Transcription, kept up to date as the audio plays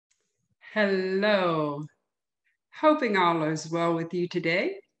Hello, hoping all is well with you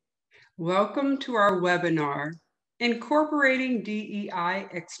today. Welcome to our webinar, Incorporating DEI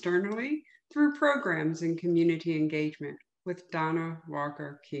Externally Through Programs and Community Engagement with Donna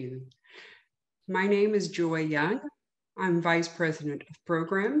Walker Kuhne. My name is Joy Young. I'm Vice President of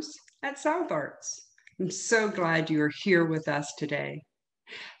Programs at South Arts. I'm so glad you are here with us today.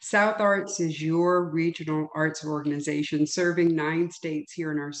 South Arts is your regional arts organization serving 9 states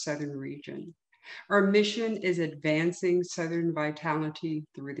here in our Southern region. Our mission is advancing Southern vitality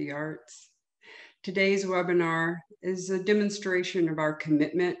through the arts. Today's webinar is a demonstration of our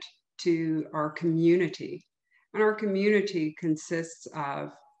commitment to our community. And our community consists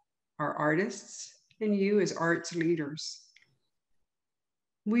of our artists and you as arts leaders.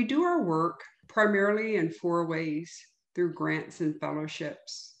 We do our work primarily in 4 ways: through grants and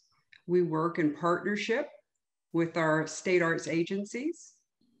fellowships. We work in partnership with our state arts agencies.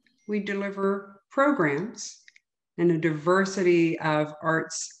 We deliver programs in a diversity of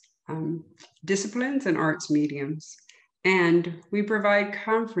arts disciplines and arts mediums. And we provide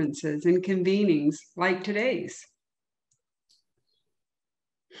conferences and convenings like today's.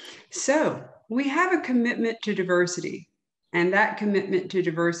 So we have a commitment to diversity, and that commitment to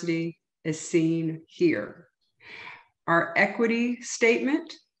diversity is seen here. Our equity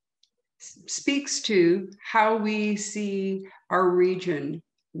statement speaks to how we see our region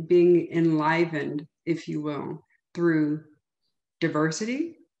being enlivened, if you will, through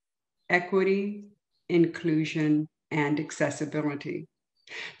diversity, equity, inclusion, and accessibility.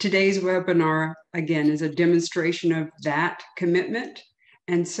 Today's webinar, again, is a demonstration of that commitment.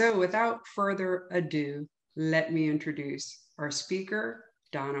 And so without further ado, let me introduce our speaker,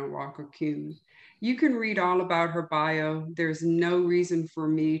 Donna Walker Kuhne. You can read all about her bio. There's no reason for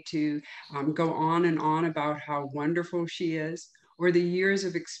me to go on and on about how wonderful she is, or the years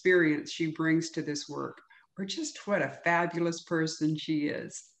of experience she brings to this work, or just what a fabulous person she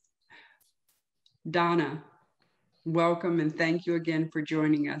is. Donna, welcome and thank you again for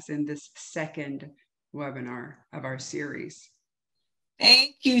joining us in this second webinar of our series.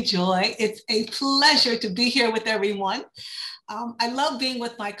 Thank you, Joy. It's a pleasure to be here with everyone. I love being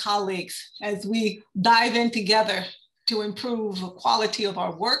with my colleagues as we dive in together to improve the quality of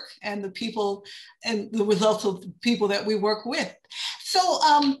our work and the people and the results of the people that we work with. So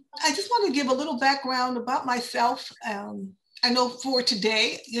I just want to give a little background about myself. I know for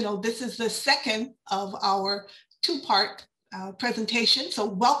today, this is the second of our 2-part presentation. So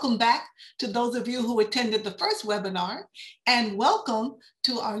welcome back to those of you who attended the first webinar, and welcome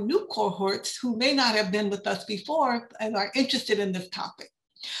to our new cohorts who may not have been with us before and are interested in this topic.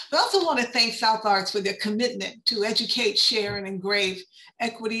 But I also want to thank South Arts for their commitment to educate, share, and engrave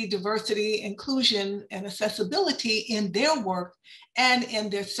equity, diversity, inclusion, and accessibility in their work and in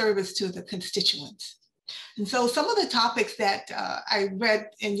their service to the constituents. And so some of the topics that I read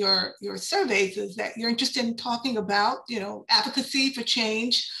in your surveys is that you're interested in talking about, advocacy for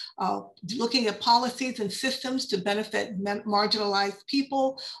change, looking at policies and systems to benefit marginalized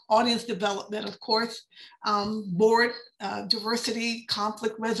people, audience development, of course, board diversity,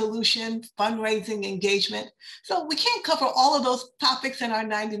 conflict resolution, fundraising, engagement. So we can't cover all of those topics in our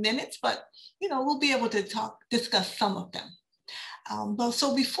 90 minutes, but we'll be able to discuss some of them.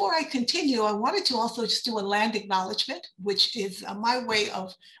 So before I continue, I wanted to also just do a land acknowledgement, which is my way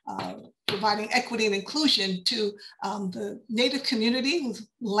of providing equity and inclusion to the Native community whose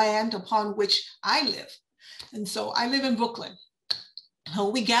land upon which I live. And so I live in Brooklyn.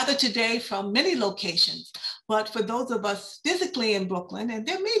 We gather today from many locations, but for those of us physically in Brooklyn, and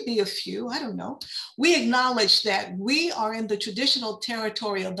there may be a few, I don't know, we acknowledge that we are in the traditional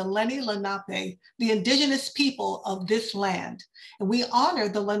territory of the Lenni Lenape, the indigenous people of this land. And we honor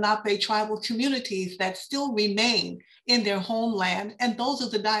the Lenape tribal communities that still remain in their homeland and those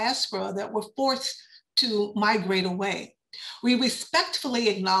of the diaspora that were forced to migrate away. We respectfully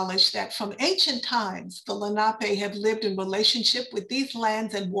acknowledge that from ancient times, the Lenape have lived in relationship with these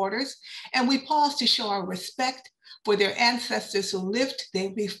lands and waters, and we pause to show our respect for their ancestors who lived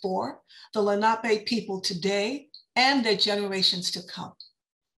there before, the Lenape people today, and their generations to come.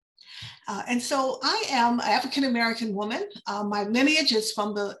 And so I am an African-American woman. My lineage is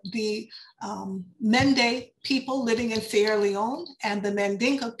from the Mende people living in Sierra Leone and the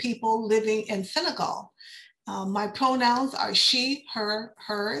Mandinka people living in Senegal. My pronouns are she, her,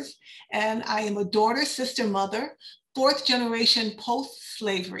 hers, and I am a daughter, sister, mother, 4th generation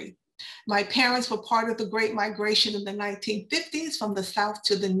post-slavery. My parents were part of the Great Migration in the 1950s from the South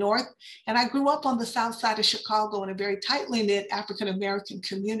to the North, and I grew up on the South side of Chicago in a very tightly knit African-American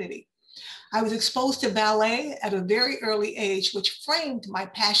community. I was exposed to ballet at a very early age, which framed my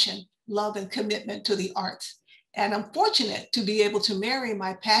passion love, and commitment to the arts. And I'm fortunate to be able to marry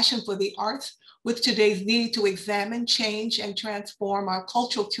my passion for the arts with today's need to examine, change, and transform our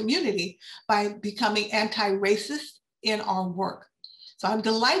cultural community by becoming anti-racist in our work. So I'm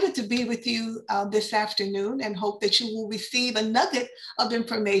delighted to be with you this afternoon and hope that you will receive a nugget of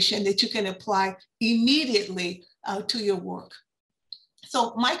information that you can apply immediately to your work.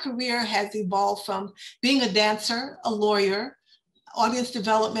 So my career has evolved from being a dancer, a lawyer, audience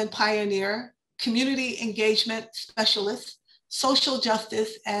development pioneer, community engagement specialist, social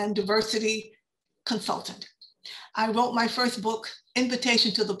justice, and diversity consultant. I wrote my first book,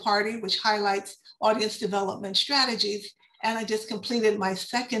 Invitation to the Party, which highlights audience development strategies. And I just completed my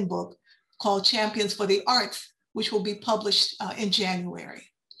second book called Champions for the Arts, which will be published in January.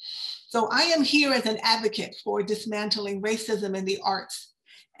 So I am here as an advocate for dismantling racism in the arts.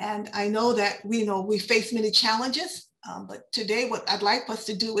 And I know that we face many challenges, but today what I'd like us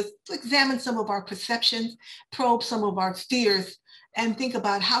to do is to examine some of our perceptions, probe some of our fears, and think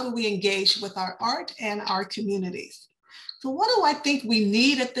about how do we engage with our art and our communities. So what do I think we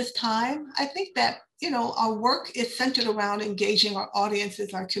need at this time? I think that our work is centered around engaging our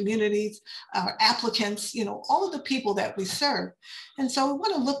audiences, our communities, our applicants, all of the people that we serve. And so we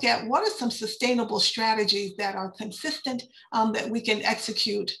want to look at what are some sustainable strategies that are consistent that we can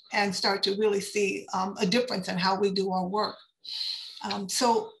execute and start to really see a difference in how we do our work.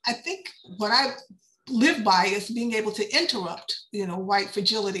 So I think what I live by is being able to interrupt, white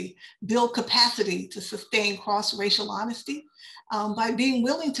fragility, build capacity to sustain cross-racial honesty, by being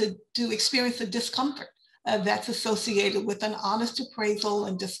willing to experience the discomfort that's associated with an honest appraisal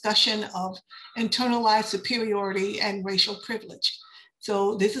and discussion of internalized superiority and racial privilege.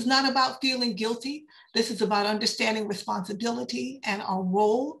 So this is not about feeling guilty. This is about understanding responsibility and our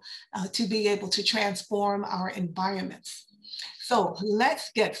role to be able to transform our environments. So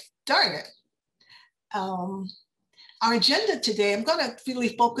let's get started. Our agenda today, I'm going to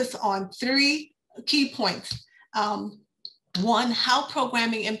really focus on 3 key points. One, how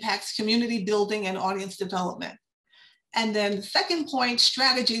programming impacts community building and audience development. And then the second point,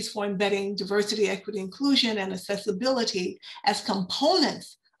 strategies for embedding diversity, equity, inclusion, and accessibility as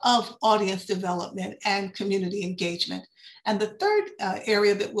components of audience development and community engagement. And the third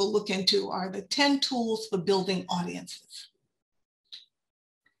area that we'll look into are the 10 tools for building audiences.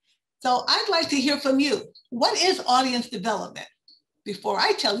 So I'd like to hear from you. What is audience development? Before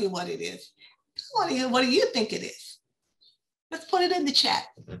I tell you what it is, I want to hear, what do you think it is? Let's put it in the chat.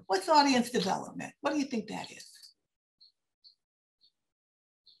 What's audience development? What do you think that is?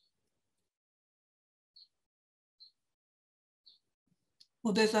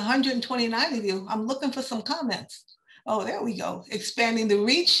 Well, there's 129 of you. I'm looking for some comments. Oh, there we go. Expanding the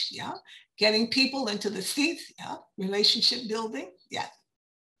reach, yeah. Getting people into the seats, yeah. Relationship building, yeah.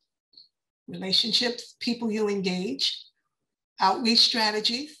 Relationships, people you engage. Outreach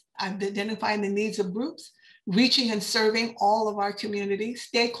strategies, identifying the needs of groups. Reaching and serving all of our communities,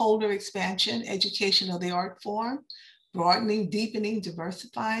 stakeholder expansion, education of the art form, broadening, deepening,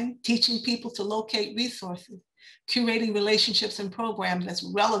 diversifying, teaching people to locate resources, curating relationships and programs that's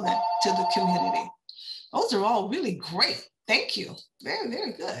relevant to the community. Those are all really great. Thank you. Very,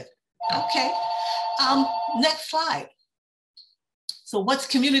 very good. Okay. Next slide. So what's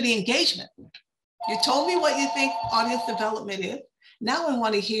community engagement? You told me what you think audience development is. Now I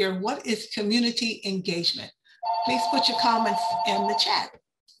want to hear, what is community engagement? Please put your comments in the chat.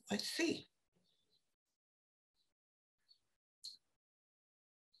 Let's see.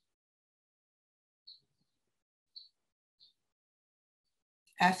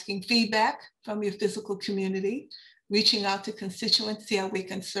 Asking feedback from your physical community, reaching out to constituents, see how we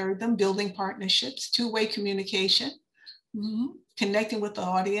can serve them, building partnerships, two-way communication, connecting with the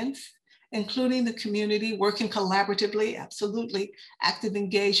audience, including the community, working collaboratively, absolutely, active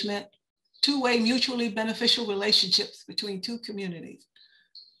engagement, two-way mutually beneficial relationships between 2 communities,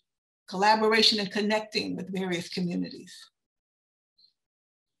 collaboration and connecting with various communities,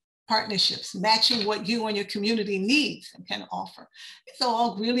 partnerships, matching what you and your community needs and can offer. It's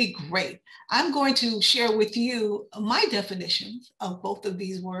all really great. I'm going to share with you my definitions of both of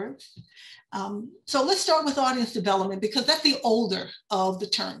these words. So let's start with audience development, because that's the older of the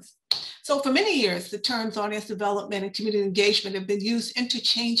terms. So for many years, the terms audience development and community engagement have been used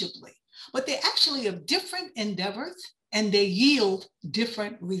interchangeably, but they actually have different endeavors and they yield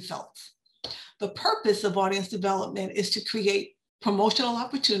different results. The purpose of audience development is to create promotional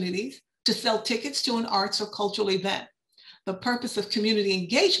opportunities to sell tickets to an arts or cultural event. The purpose of community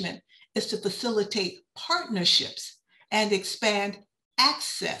engagement is to facilitate partnerships and expand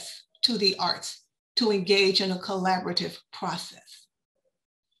access to the arts to engage in a collaborative process.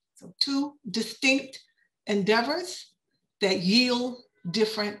 So two distinct endeavors that yield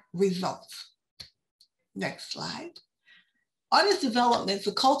different results. Next slide. Audience development is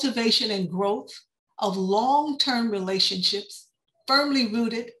the cultivation and growth of long-term relationships firmly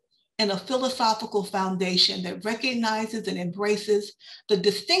rooted in a philosophical foundation that recognizes and embraces the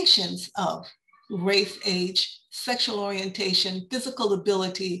distinctions of race, age, sexual orientation, physical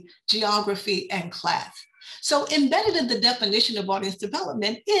ability, geography, and class. So embedded in the definition of audience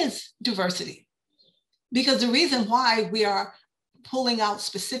development is diversity. Because the reason why we are pulling out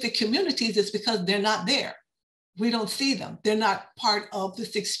specific communities is because they're not there. We don't see them. They're not part of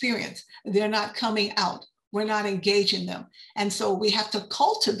this experience. They're not coming out. We're not engaging them. And so we have to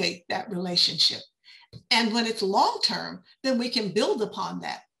cultivate that relationship. And when it's long-term, then we can build upon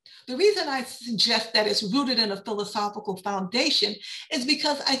that. The reason I suggest that it's rooted in a philosophical foundation is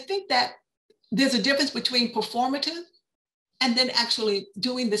because I think that there's a difference between performative and then actually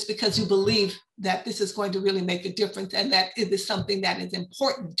doing this because you believe that this is going to really make a difference and that it is something that is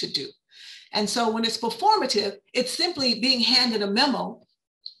important to do. And so when it's performative, it's simply being handed a memo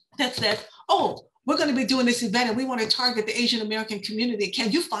that says, oh, we're going to be doing this event and we want to target the Asian American community.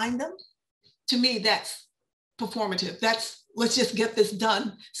 Can you find them? To me, that's performative. That's, let's just get this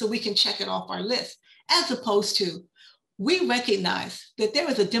done so we can check it off our list. As opposed to, we recognize that there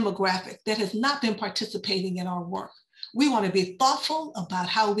is a demographic that has not been participating in our work. We want to be thoughtful about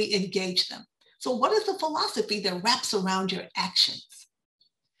how we engage them. So what is the philosophy that wraps around your actions?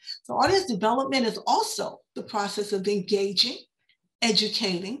 So audience development is also the process of engaging,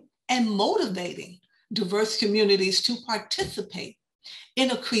 educating, and motivating diverse communities to participate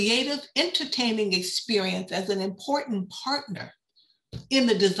in a creative, entertaining experience as an important partner in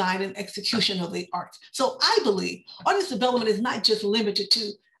the design and execution of the arts. So I believe audience development is not just limited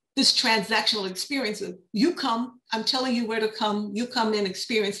to this transactional experience of you come, I'm telling you where to come, you come and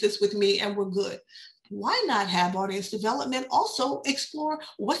experience this with me and we're good. Why not have audience development also explore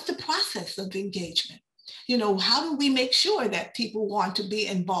what's the process of engagement? You know, how do we make sure that people want to be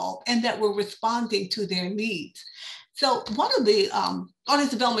involved and that we're responding to their needs? So one of the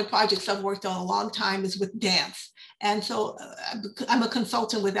audience development projects I've worked on a long time is with dance. And so I'm a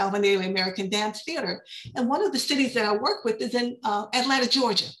consultant with Alvin Ailey American Dance Theater. And one of the cities that I work with is in Atlanta,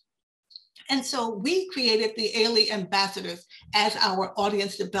 Georgia. And so we created the Ailey Ambassadors as our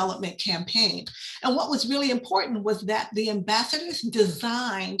audience development campaign. And what was really important was that the ambassadors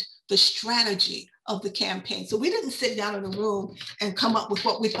designed the strategy of the campaign. So we didn't sit down in a room and come up with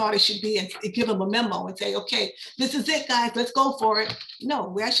what we thought it should be and give them a memo and say, okay, this is it, guys, let's go for it. No,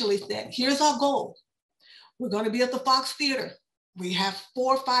 we actually said, here's our goal. We're going to be at the Fox Theater. We have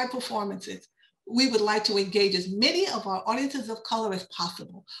 4 or 5 performances. We would like to engage as many of our audiences of color as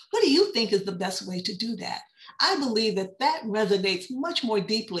possible. What do you think is the best way to do that? I believe that that resonates much more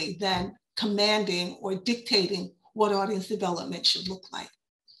deeply than commanding or dictating what audience development should look like.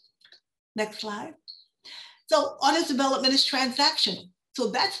 Next slide. So audience development is transactional. So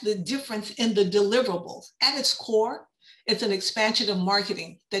that's the difference in the deliverables. At its core, it's an expansion of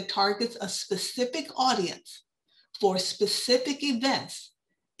marketing that targets a specific audience for specific events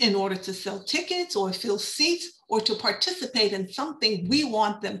in order to sell tickets or fill seats or to participate in something we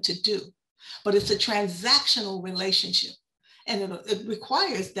want them to do. But it's a transactional relationship. And it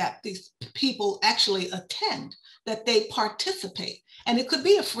requires that these people actually attend, that they participate. And it could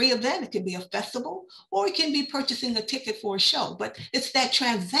be a free event, it could be a festival, or it can be purchasing a ticket for a show. But it's that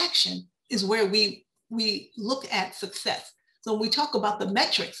transaction is where we look at success. So when we talk about the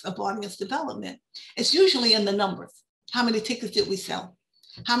metrics of audience development, it's usually in the numbers. How many tickets did we sell?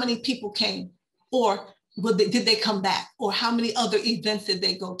 How many people came? Or did they come back? Or how many other events did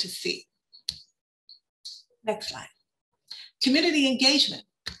they go to see? Next slide. Community engagement.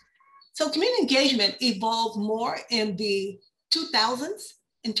 So community engagement evolved more in the 2000s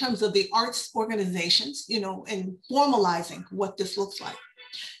in terms of the arts organizations, you know, and formalizing what this looks like.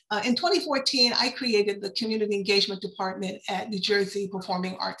 In 2014, I created the Community Engagement Department at New Jersey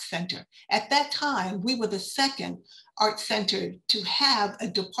Performing Arts Center. At that time, we were the second art center to have a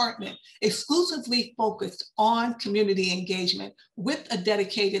department exclusively focused on community engagement with a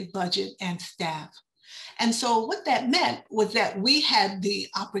dedicated budget and staff. And so what that meant was that we had the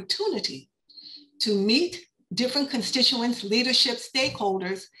opportunity to meet different constituents, leadership,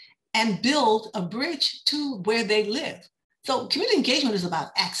 stakeholders, and build a bridge to where they live. So community engagement is about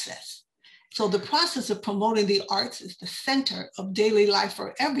access. So the process of promoting the arts is the center of daily life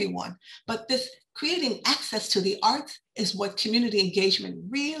for everyone. But this creating access to the arts is what community engagement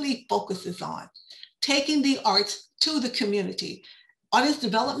really focuses on. Taking the arts to the community. Audience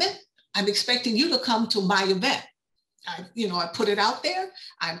development, I'm expecting you to come to my event. I put it out there.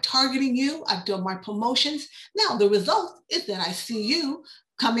 I'm targeting you. I've done my promotions. Now, the result is that I see you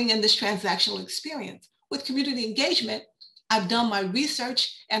coming in this transactional experience. With community engagement, I've done my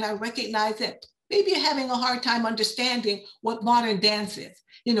research and I recognize that maybe you're having a hard time understanding what modern dance is.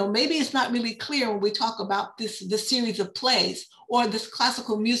 Maybe it's not really clear when we talk about this series of plays or this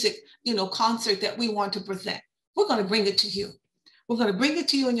classical music, concert that we want to present. We're going to bring it to you. We're going to bring it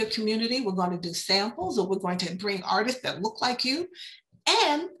to you in your community. We're going to do samples, or we're going to bring artists that look like you.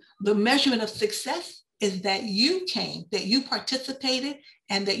 And the measurement of success is that you came, that you participated,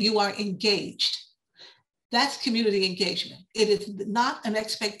 and that you are engaged. That's community engagement. It is not an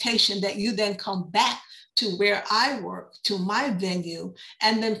expectation that you then come back to where I work, to my venue,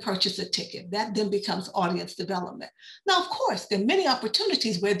 and then purchase a ticket. That then becomes audience development. Now, of course, there are many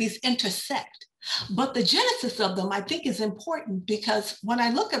opportunities where these intersect, but the genesis of them, I think, is important, because when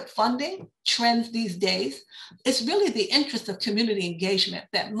I look at funding trends these days, it's really the interest of community engagement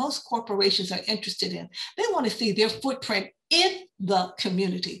that most corporations are interested in. They want to see their footprint in the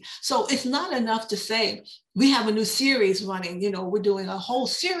community. So it's not enough to say, we have a new series running, we're doing a whole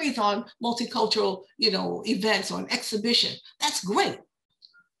series on multicultural, events or an exhibition. That's great.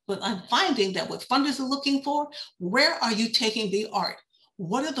 But I'm finding that what funders are looking for, where are you taking the art?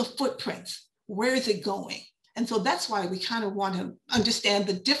 What are the footprints? Where is it going? And so that's why we kind of want to understand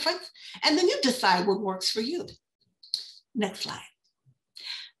the difference, and then you decide what works for you. Next slide.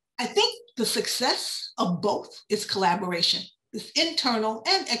 I think the success of both is collaboration. It's internal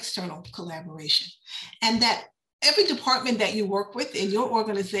and external collaboration. And that every department that you work with in your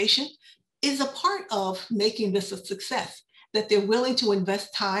organization is a part of making this a success, that they're willing to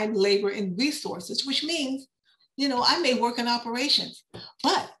invest time, labor, and resources, which means, I may work in operations,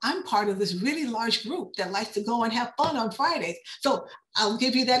 but I'm part of this really large group that likes to go and have fun on Fridays. So I'll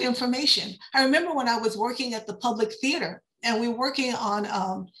give you that information. I remember when I was working at the Public Theater, and we were working on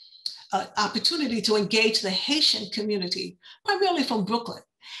an opportunity to engage the Haitian community, primarily from Brooklyn.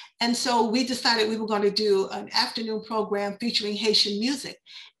 And so we decided we were going to do an afternoon program featuring Haitian music.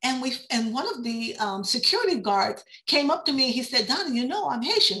 And one of the security guards came up to me. He said, "Donna, I'm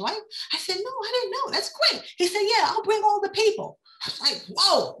Haitian, right?" I said, "No, I didn't know. That's great." He said, "Yeah, I'll bring all the people." I was like,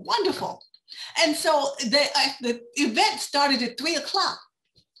 "Whoa, wonderful." And so the event started at 3 o'clock.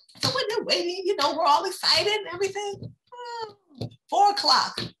 So when they're waiting, we're all excited and everything. 4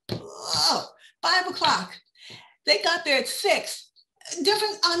 o'clock, 5 o'clock. They got there at 6.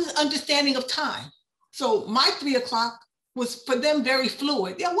 Different understanding of time. So my 3 o'clock was for them very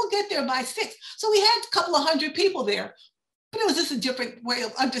fluid. Yeah, we'll get there by 6. So we had a couple of hundred people there, but it was just a different way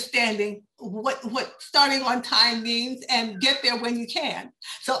of understanding what starting on time means and get there when you can.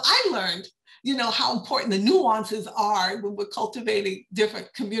 So I learned, how important the nuances are when we're cultivating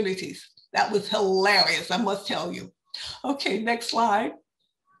different communities. That was hilarious, I must tell you. Okay, next slide.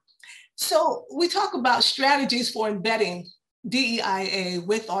 So we talk about strategies for embedding DEIA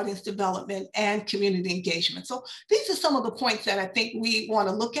with audience development and community engagement. So these are some of the points that I think we want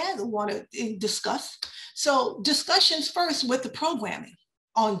to look at and want to discuss. So discussions first with the programming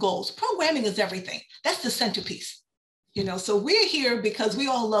on goals. Programming is everything. That's the centerpiece. So we're here because we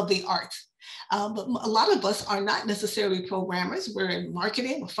all love the arts. But a lot of us are not necessarily programmers. We're in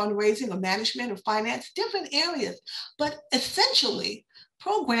marketing or fundraising or management or finance, different areas. But essentially,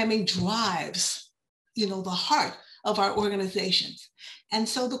 programming drives, the heart of our organizations. And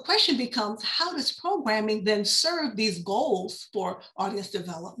so the question becomes, how does programming then serve these goals for audience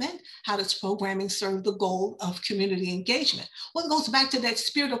development? How does programming serve the goal of community engagement? Well, it goes back to that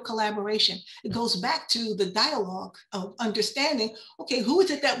spirit of collaboration. It goes back to the dialogue of understanding, okay, who is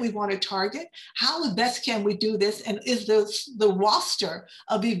it that we want to target? How best can we do this? And is the roster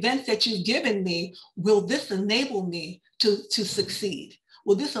of events that you've given me, will this enable me to succeed?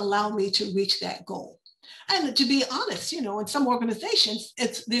 Will this allow me to reach that goal? And to be honest, in some organizations,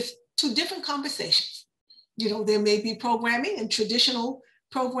 there's two different conversations. There may be programming and traditional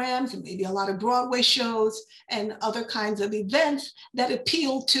programs, and maybe a lot of Broadway shows and other kinds of events that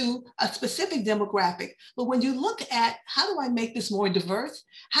appeal to a specific demographic. But when you look at how do I make this more diverse?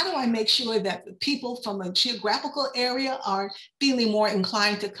 How do I make sure that the people from a geographical area are feeling more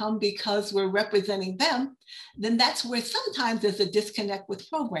inclined to come because we're representing them? Then that's where sometimes there's a disconnect with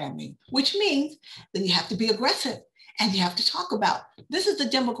programming, which means then you have to be aggressive and you have to talk about, this is the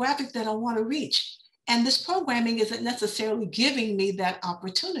demographic that I want to reach. And this programming isn't necessarily giving me that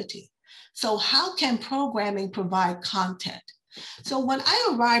opportunity. So how can programming provide content? So when I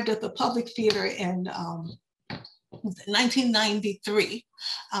arrived at the Public Theater in 1993,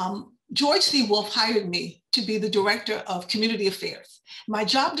 George C. Wolfe hired me to be the director of community affairs. My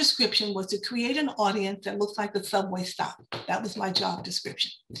job description was to create an audience that looks like a subway stop. That was my job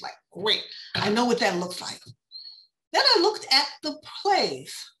description. It's like, great, I know what that looks like. Then I looked at the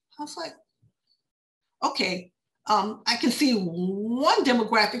plays. I was like, okay, I can see one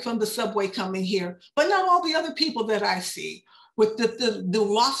demographic from the subway coming here, but not all the other people that I see with the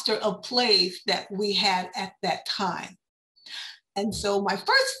roster of plays that we had at that time. And so my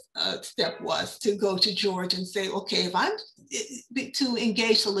first step was to go to George and say, okay, if I'm to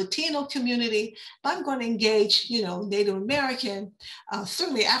engage the Latino community, if I'm going to engage, Native American,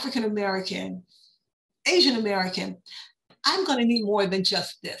 certainly African American, Asian American, I'm going to need more than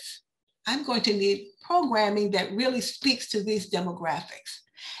just this. I'm going to need programming that really speaks to these demographics.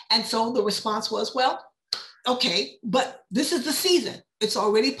 And so the response was, well, okay, but this is the season. It's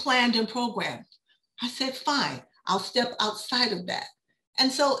already planned and programmed. I said, fine, I'll step outside of that.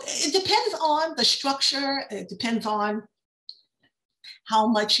 And so it depends on the structure. It depends on how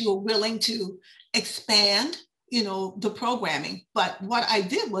much you're willing to expand, the programming. But what I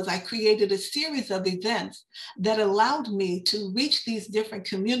did was I created a series of events that allowed me to reach these different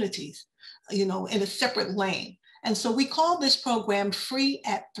communities, in a separate lane. And so we call this program Free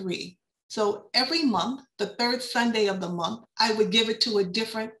at 3. So every month, the third Sunday of the month, I would give it to a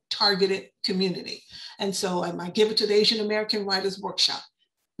different targeted community. And so I might give it to the Asian American Writers Workshop.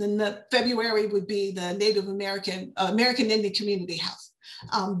 Then the February would be the Native American, American Indian Community House.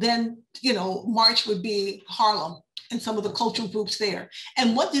 Then, March would be Harlem and some of the cultural groups there.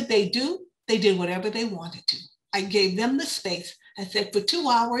 And what did they do? They did whatever they wanted to. I gave them the space. I said, for 2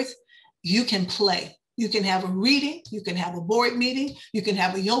 hours, you can play. You can have a reading, you can have a board meeting, you can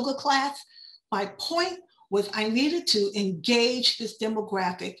have a yoga class. My point was I needed to engage this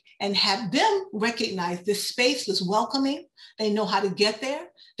demographic and have them recognize this space is welcoming. They know how to get there.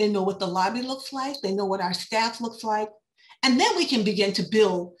 They know what the lobby looks like. They know what our staff looks like. And then we can begin to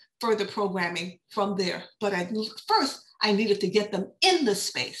build further programming from there. But first, I needed to get them in the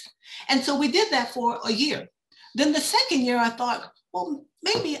space. And so we did that for a year. Then the second year, I thought, well,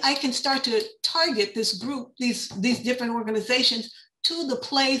 maybe I can start to target this group, these different organizations to the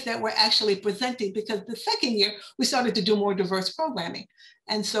plays that were actually presented, because the second year we started to do more diverse programming.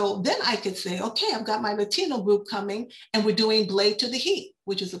 And so then I could say, okay, I've got my Latino group coming and we're doing Blade to the Heat,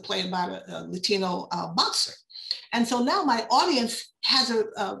 which is a play about a Latino boxer. And so now my audience has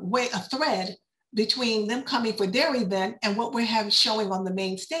a thread between them coming for their event and what we have showing on the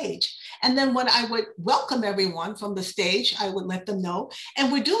main stage. And then when I would welcome everyone from the stage, I would let them know.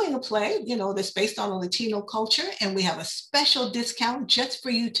 And we're doing a play, that's based on a Latino culture, and we have a special discount just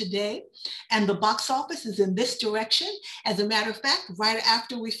for you today. And the box office is in this direction. As a matter of fact, right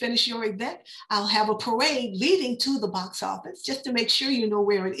after we finish your event, I'll have a parade leading to the box office just to make sure you know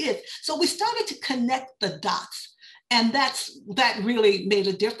where it is. So we started to connect the dots. And that really made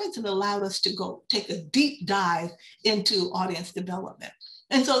a difference and allowed us to go take a deep dive into audience development.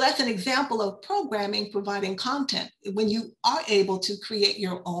 And so that's an example of programming, providing content when you are able to create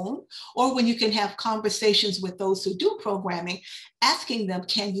your own, or when you can have conversations with those who do programming, asking them,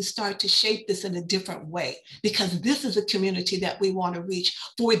 can you start to shape this in a different way? Because this is a community that we want to reach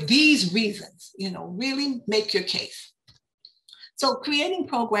for these reasons, really make your case. So creating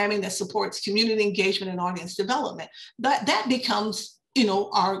programming that supports community engagement and audience development, that becomes,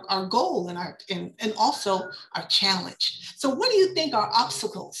 our goal and also our challenge. So what do you think are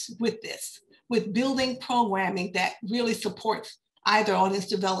obstacles with this, with building programming that really supports either audience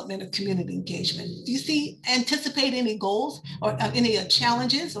development or community engagement? Do you anticipate any goals or any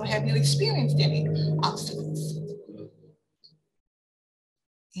challenges, or have you experienced any obstacles?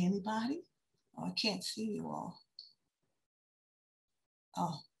 Anybody? Oh, I can't see you all.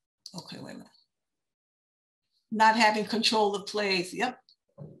 Oh, okay, wait a minute. Not having control of plays, yep.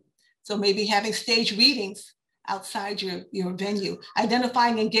 So maybe having stage readings outside your venue,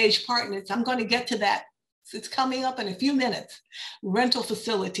 identifying engaged partners. I'm going to get to that. It's coming up in a few minutes. Rental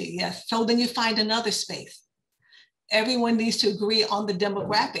facility, yes. So then you find another space. Everyone needs to agree on the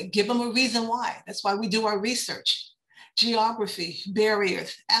demographic. Give them a reason why. That's why we do our research. Geography,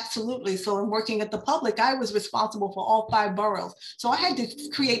 barriers, absolutely. So in working at the public, I was responsible for all 5 boroughs. So I had to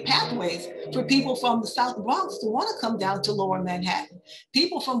create pathways for people from the South Bronx to want to come down to Lower Manhattan,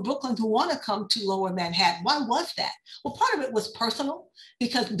 people from Brooklyn who want to come to Lower Manhattan. Why was that? Well, part of it was personal,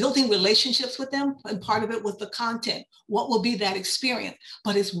 because building relationships with them, and part of it was the content. What will be that experience?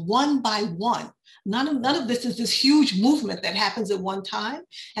 But it's one by one. None of this is this huge movement that happens at one time.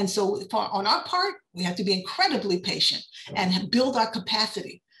 And so on our part, we have to be incredibly patient and build our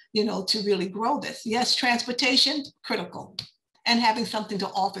capacity, to really grow this. Yes, transportation, critical. And having something to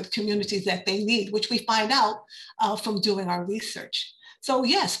offer the communities that they need, which we find out from doing our research. So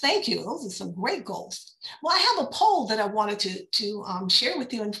yes, thank you. Those are some great goals. Well, I have a poll that I wanted to share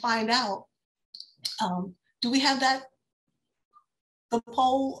with you and find out. Do we have that, the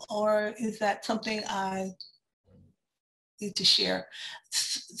poll, or is that something I need to share?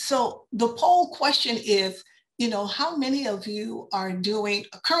 So the poll question is, how many of you are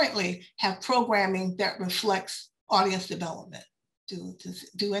currently have programming that reflects audience development?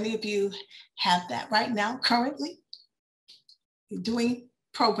 Do any of you have that right now currently? You're doing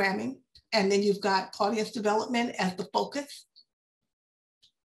programming, and then you've got audience development as the focus.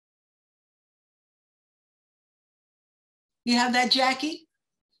 You have that, Jackie?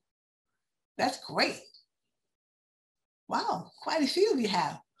 That's great. Wow, quite a few of you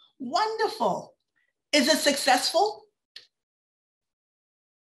have. Wonderful. Is it successful?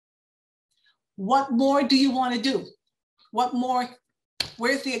 What more do you want to do? What more?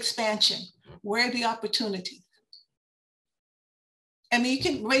 Where's the expansion? Where are the opportunities? I mean, you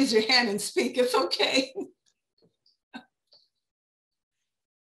can raise your hand and speak, it's okay.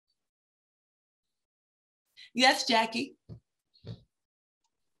 Yes, Jackie.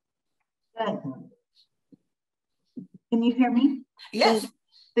 Can you hear me? Yes.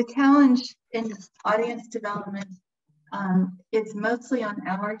 The challenge in audience development is mostly on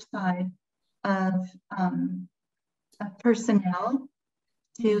our side of personnel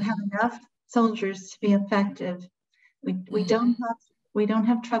to have enough soldiers to be effective. We don't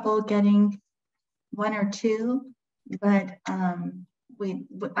have trouble getting one or two, but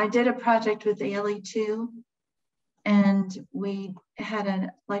I did a project with ALE2, and we had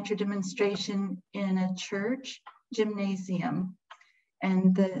a lecture demonstration in a church gymnasium,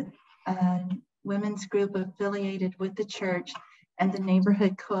 and the women's group affiliated with the church and the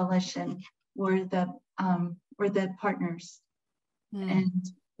neighborhood coalition were the partners. And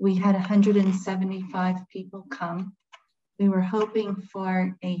we had 175 people come. We were hoping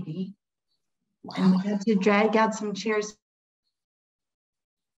for 80. Wow. And we had to drag out some chairs.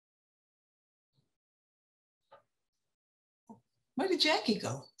 Where did Jackie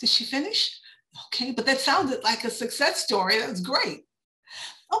go? Did she finish? Okay, but that sounded like a success story. That was great.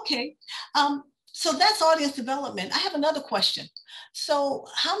 Okay, so that's audience development. I have another question. So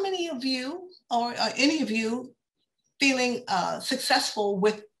how many of you, or any of you, feeling successful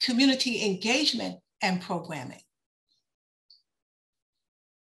with community engagement and programming?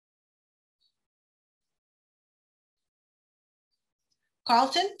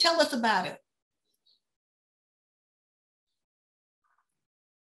 Carlton, tell us about it.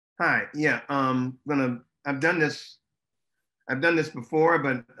 Hi, yeah, I've done this before,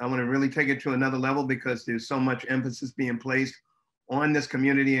 but I want to really take it to another level because there's so much emphasis being placed on this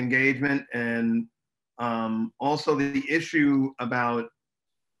community engagement, and also the issue about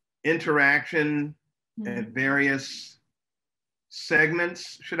interaction at various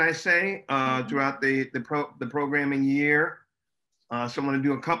segments, should I say, throughout the programming year. So I want to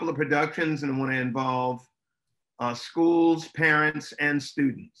do a couple of productions, and I want to involve schools, parents, and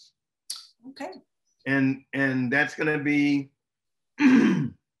students. Okay. And that's going to be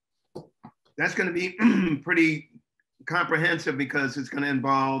pretty comprehensive because it's going to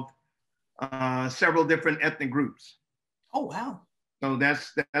involve several different ethnic groups. Oh wow! So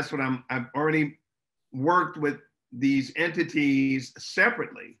that's what I've already worked with these entities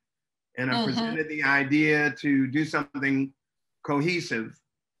separately, and I presented the idea to do something cohesive,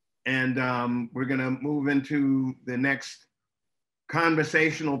 and we're going to move into the next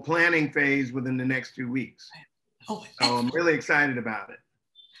conversational planning phase within the next 2 weeks. Oh, so I'm really excited about it.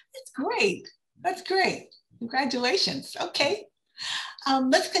 That's great. That's great. Congratulations. Okay.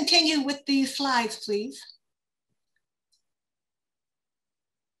 Let's continue with these slides, please.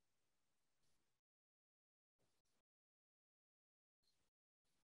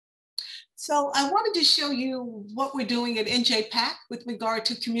 So I wanted to show you what we're doing at NJPAC with regard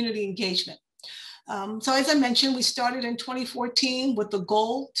to community engagement. So as I mentioned, we started in 2014 with the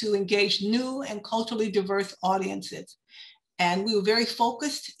goal to engage new and culturally diverse audiences. And we were very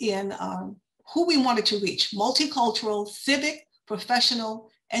focused in who we wanted to reach: multicultural, civic, professional,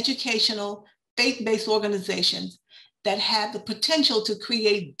 educational, faith-based organizations that had the potential to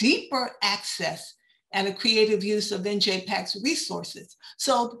create deeper access and a creative use of NJPAC's resources.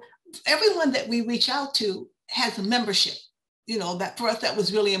 So everyone that we reach out to has a membership. You know, that for us, that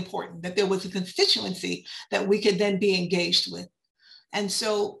was really important, that there was a constituency that we could then be engaged with. And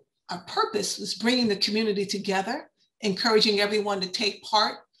so our purpose was bringing the community together, encouraging everyone to take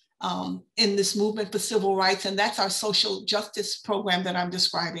part in this movement for civil rights. And that's our social justice program that I'm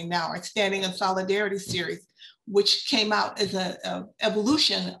describing now, our Standing in Solidarity series, which came out as an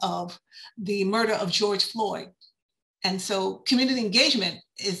evolution of the murder of George Floyd. And so community engagement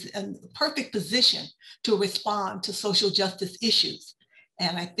is a perfect position to respond to social justice issues.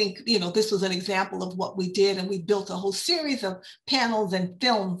 And I think, this was an example of what we did, and we built a whole series of panels and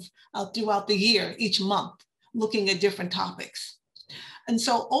films throughout the year, each month, looking at different topics. And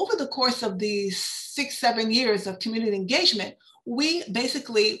so over the course of these 6-7 years of community engagement, we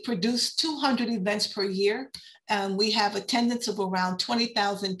basically produce 200 events per year, and we have attendance of around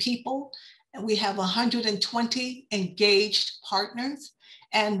 20,000 people, and we have 120 engaged partners,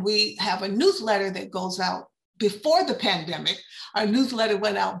 and we have a newsletter that goes out. Before the pandemic, our newsletter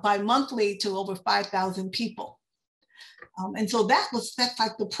went out bi-monthly to over 5,000 people. And so that's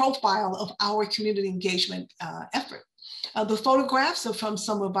like the profile of our community engagement effort. The photographs are from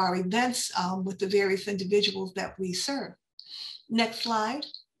some of our events with the various individuals that we serve. Next slide.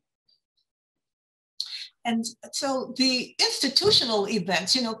 And so the institutional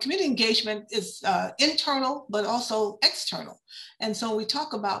events, community engagement is internal, but also external. And so we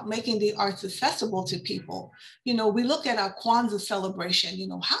talk about making the arts accessible to people. We look at our Kwanzaa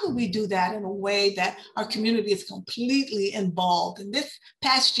celebration, how do we do that in a way that our community is completely involved? And this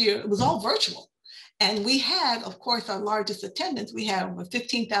past year, it was all virtual. And we had, of course, our largest attendance. We had over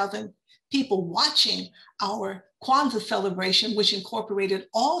 15,000 people watching our Kwanzaa celebration, which incorporated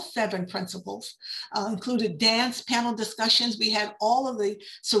all 7 principles, included dance, panel discussions. We had all of the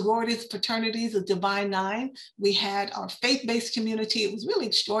sororities, fraternities, the Divine Nine. We had our faith-based community. It was really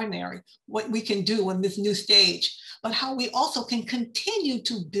extraordinary what we can do in this new stage, but how we also can continue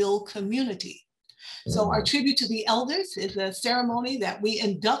to build community. So our tribute to the elders is a ceremony that we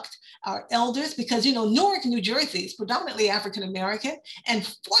induct our elders, because Newark, New Jersey is predominantly African-American,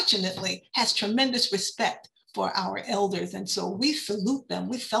 and fortunately has tremendous respect for our elders. And so we salute them,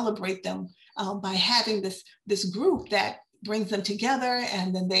 we celebrate them by having this group that brings them together,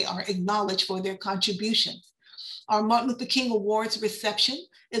 and then they are acknowledged for their contributions. Our Martin Luther King Awards reception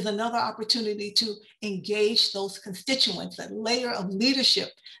is another opportunity to engage those constituents, a layer of leadership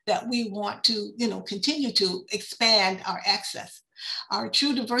that we want to continue to expand our access. Our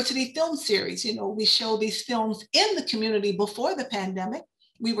True Diversity film series, we show these films in the community before the pandemic.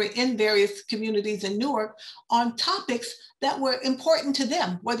 We were in various communities in Newark on topics that were important to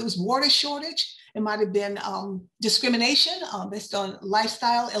them, whether it was water shortage, it might have been discrimination based on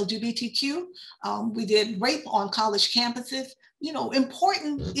lifestyle, LGBTQ. We did rape on college campuses,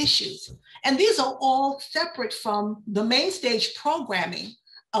 important issues. And these are all separate from the main stage programming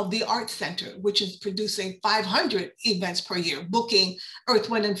of the Arts Center, which is producing 500 events per year, booking Earth,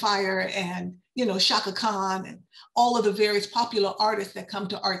 Wind, and Fire and Shaka Khan and all of the various popular artists that come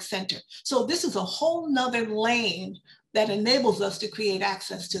to Arts Center. So this is a whole nother lane that enables us to create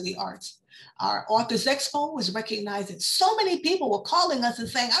access to the arts. Our Authors Expo was recognizing so many people were calling us and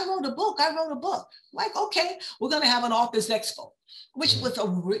saying, I wrote a book. Like, okay, we're gonna have an Authors Expo, which was a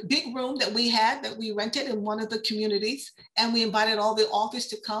big room that we rented in one of the communities. And we invited all the authors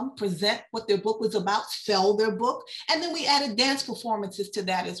to come present what their book was about, sell their book. And then we added dance performances to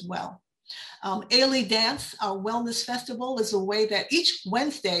that as well. Ailey Dance, our wellness festival, is a way that each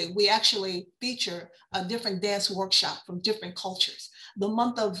Wednesday we actually feature a different dance workshop from different cultures. The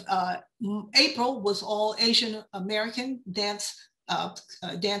month of April was all Asian American dance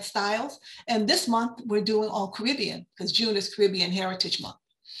styles. And this month we're doing all Caribbean, because June is Caribbean Heritage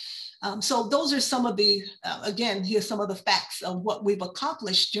Month. So those are some of the, again, here's some of the facts of what we've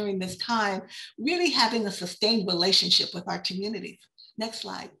accomplished during this time, really having a sustained relationship with our communities. Next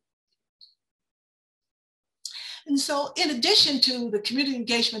slide. And so in addition to the Community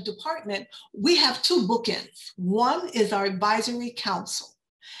Engagement Department, we have 2 bookends. One is our Advisory Council.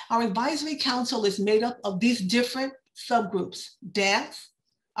 Our Advisory Council is made up of these different subgroups: dance,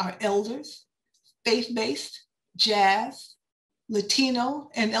 our elders, faith-based, jazz,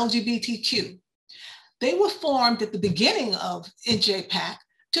 Latino, and LGBTQ. They were formed at the beginning of NJPAC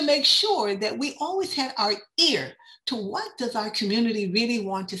to make sure that we always had our ear to what does our community really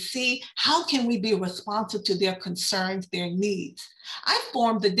want to see? How can we be responsive to their concerns, their needs? I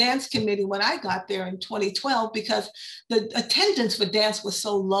formed the dance committee when I got there in 2012 because the attendance for dance was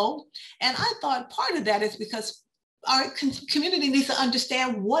so low. And I thought part of that is because our community needs to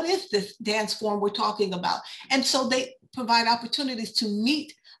understand what is this dance form we're talking about. And so they provide opportunities to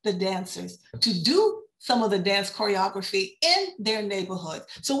meet the dancers, to do some of the dance choreography in their neighborhood.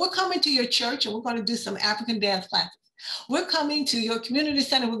 So we're coming to your church and we're going to do some African dance classes. We're coming to your community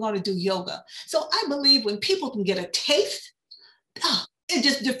center, we're going to do yoga. So I believe when people can get a taste, it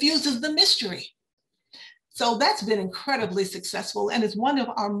just diffuses the mystery. So that's been incredibly successful, and it's one of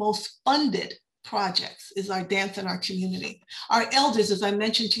our most funded projects is our dance in our community. Our elders, as I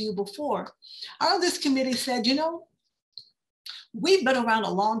mentioned to you before, our elders committee said, we've been around a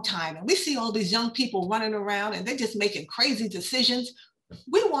long time and we see all these young people running around and they're just making crazy decisions.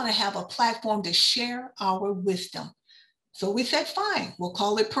 We want to have a platform to share our wisdom. So we said, fine, we'll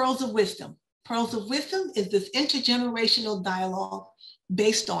call it Pearls of Wisdom. Pearls of Wisdom is this intergenerational dialogue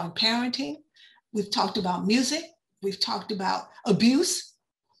based on parenting. We've talked about music. We've talked about abuse,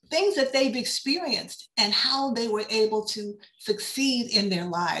 things that they've experienced and how they were able to succeed in their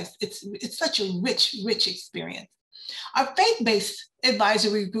lives. It's such a rich, rich experience. Our faith-based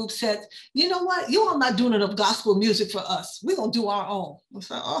advisory group said, you know what, you all not doing enough gospel music for us. We're gonna do our own. We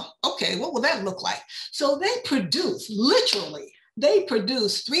said, oh, okay, what will that look like? So they produce, literally, they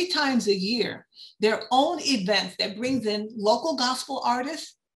produce 3 times a year their own events that brings in local gospel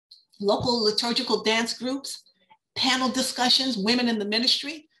artists, local liturgical dance groups, panel discussions, women in the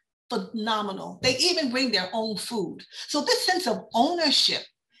ministry. Phenomenal. They even bring their own food. So this sense of ownership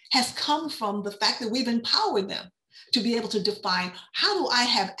has come from the fact that we've empowered them to be able to define, how do I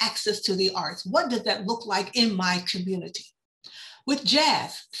have access to the arts? What does that look like in my community? With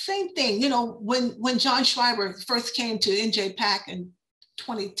jazz, same thing. You know, when John Schreiber first came to NJPAC in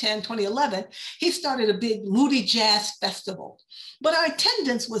 2010, 2011, he started a big Moody Jazz Festival. But our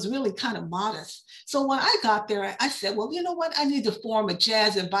attendance was really kind of modest. So when I got there, I said, well, you know what? I need to form a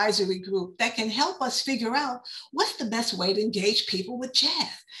jazz advisory group that can help us figure out what's the best way to engage people with jazz.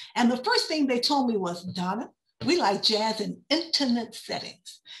 And the first thing they told me was, Donna, we like jazz in intimate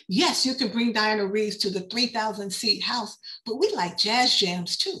settings. Yes, you can bring Diana Reeves to the 3,000 seat house, but we like jazz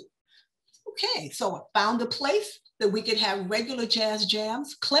jams too. Okay, so I found a place that we could have regular jazz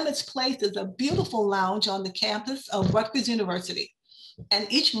jams. Clements Place is a beautiful lounge on the campus of Rutgers University. And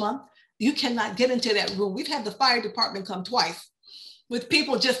each month, you cannot get into that room. We've had the fire department come twice with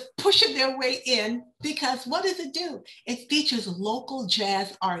people just pushing their way in, because what does it do? It features local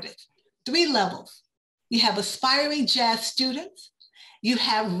jazz artists, 3 levels. You have aspiring jazz students, you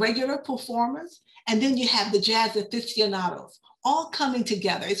have regular performers, and then you have the jazz aficionados, all coming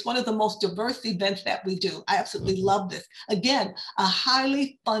together. It's one of the most diverse events that we do. I absolutely love this. Again, a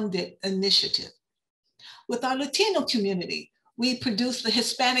highly funded initiative. With our Latino community, we produce the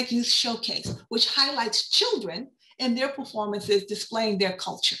Hispanic Youth Showcase, which highlights children in their performances displaying their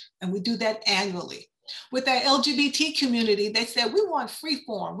culture. And we do that annually. With our LGBT community, they said, we want free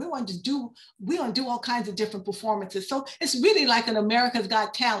form. We want to do all kinds of different performances. So it's really like an America's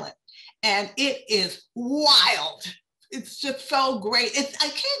Got Talent. And it is wild. It's just so great. I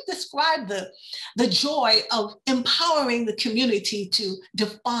can't describe the joy of empowering the community to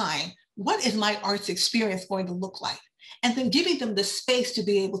define, what is my arts experience going to look like? And then giving them the space to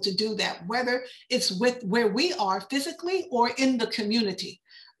be able to do that, whether it's with where we are physically or in the community.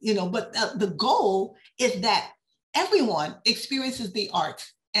 You know, but the goal is that everyone experiences the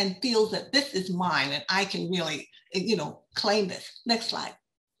arts and feels that this is mine and I can really, you know, claim this. Next slide.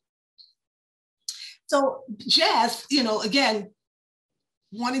 So jazz, you know, again,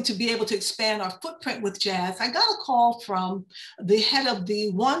 wanting to be able to expand our footprint with jazz, I got a call from the head of the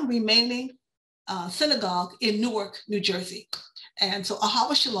one remaining synagogue in Newark, New Jersey. And so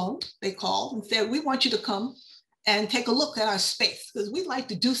Ahava Shalom, they called and said, we want you to come and take a look at our space, because we'd like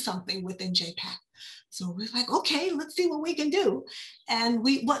to do something within JPAC. So we're like, okay, let's see what we can do. And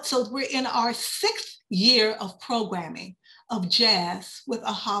so we're in our 6th year of programming of jazz with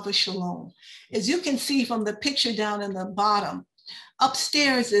Ahava Shalom. As you can see from the picture down in the bottom,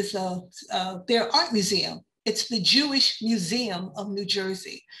 upstairs is their art museum. It's the Jewish Museum of New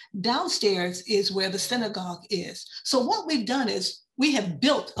Jersey. Downstairs is where the synagogue is. So what we've done is we have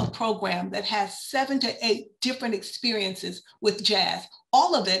built a program that has 7 to 8 different experiences with jazz.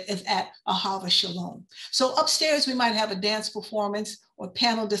 All of it is at Ahava Shalom. So upstairs, we might have a dance performance or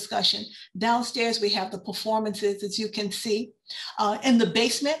panel discussion. Downstairs, we have the performances, as you can see. In the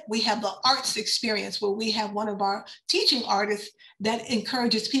basement, we have the arts experience, where we have one of our teaching artists that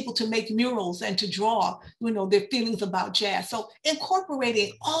encourages people to make murals and to draw, you know, their feelings about jazz. So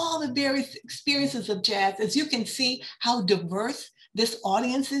incorporating all the various experiences of jazz, as you can see how diverse this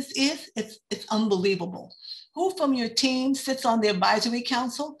audience is, it's unbelievable. Who from your team sits on the advisory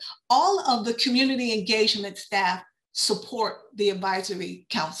council? All of the community engagement staff support the advisory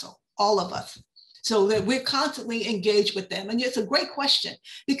council, all of us. So that we're constantly engaged with them. And it's a great question,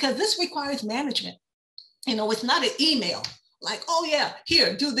 because this requires management. You know, it's not an email like, oh yeah,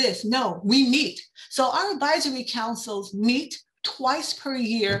 here, do this. No, we meet. So our advisory councils meet twice per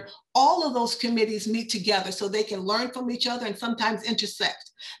year. All of those committees meet together so they can learn from each other and sometimes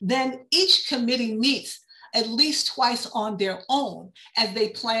intersect. Then each committee meets at least twice on their own as they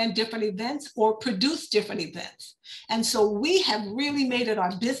plan different events or produce different events. And so we have really made it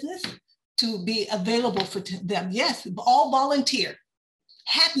our business to be available for them. Yes, all volunteer,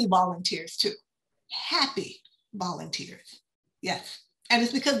 happy volunteers too, happy volunteers, yes. And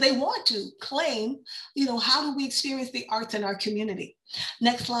it's because they want to claim, how do we experience the arts in our community?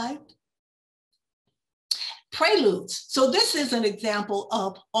 Next slide. Preludes. So this is an example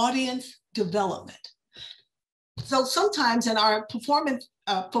of audience development. So sometimes in our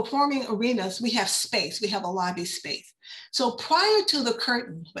performing arenas, we have space, we have a lobby space. So prior to the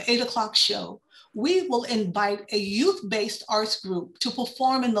curtain, the 8 o'clock show, we will invite a youth-based arts group to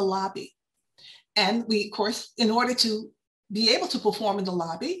perform in the lobby. And we, of course, in order to be able to perform in the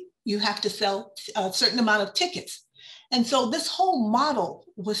lobby, you have to sell a certain amount of tickets. And so this whole model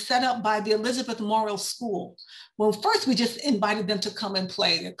was set up by the Elizabeth Memorial School. Well, first we just invited them to come and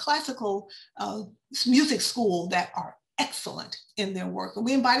play. They're classical music school that are excellent in their work. And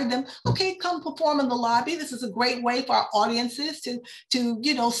we invited them, okay, come perform in the lobby. This is a great way for our audiences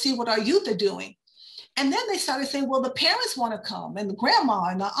to see what our youth are doing. And then they started saying, well, the parents want to come, and the grandma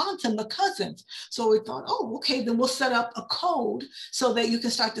and the aunts and the cousins. So we thought, oh, okay, then we'll set up a code so that you can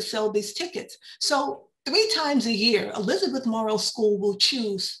start to sell these tickets. So 3 times a year, Elizabeth Memorial School will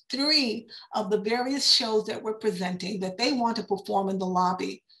choose 3 of the various shows that we're presenting that they want to perform in the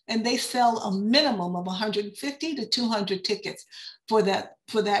lobby. And they sell a minimum of 150 to 200 tickets for that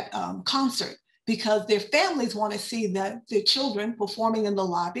concert, because their families want to see their children performing in the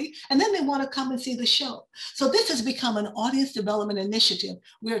lobby, and then they want to come and see the show. So this has become an audience development initiative.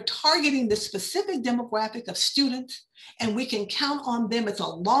 We are targeting the specific demographic of students, and we can count on them. It's a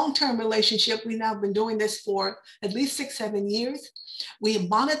long-term relationship. We've now been doing this for at least 6-7 years. We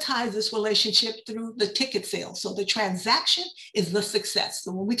monetize this relationship through the ticket sales. So the transaction is the success.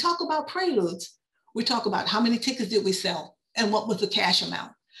 So when we talk about preludes, we talk about how many tickets did we sell and what was the cash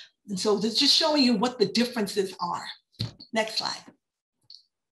amount. And so this is just showing you what the differences are. Next slide.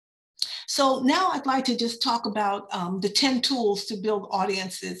 So now I'd like to just talk about the 10 tools to build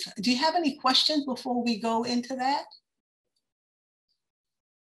audiences. Do you have any questions before we go into that?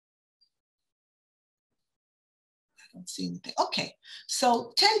 I don't see anything. Okay,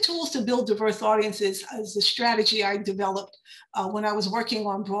 so 10 tools to build diverse audiences is a strategy I developed when I was working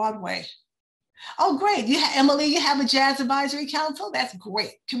on Broadway. Oh, great. Emily, you have a Jazz Advisory Council? That's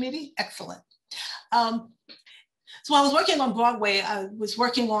great. Committee? Excellent. So I was working on Broadway. I was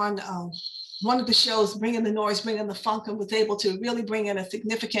working on one of the shows, Bringing the Noise, Bringing the Funk, and was able to really bring in a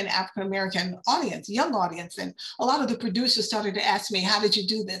significant African-American audience, young audience. And a lot of the producers started to ask me, how did you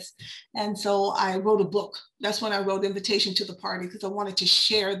do this? And so I wrote a book. That's when I wrote Invitation to the Party, because I wanted to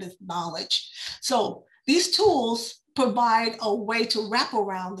share this knowledge. So these tools provide a way to wrap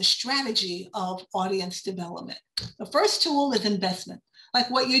around the strategy of audience development. The first tool is investment, like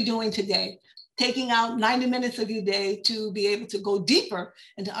what you're doing today, taking out 90 minutes of your day to be able to go deeper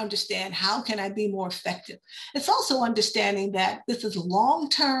and to understand how can I be more effective. It's also understanding that this is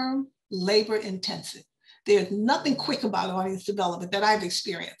long-term, labor intensive. There's nothing quick about audience development that I've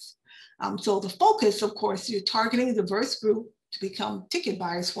experienced. So the focus, of course, you're targeting a diverse group to become ticket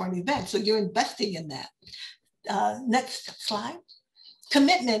buyers for an event. So you're investing in that. Next slide.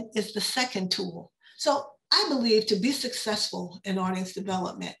 Commitment is the second tool. So I believe to be successful in audience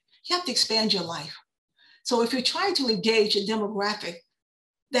development, you have to expand your life. So if you're trying to engage a demographic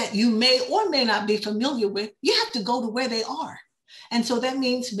that you may or may not be familiar with, you have to go to where they are. And so that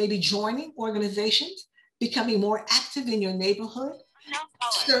means maybe joining organizations, becoming more active in your neighborhood,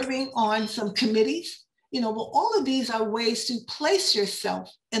 serving on some committees. Well, all of these are ways to place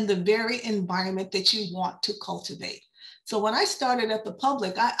yourself in the very environment that you want to cultivate. So when I started at the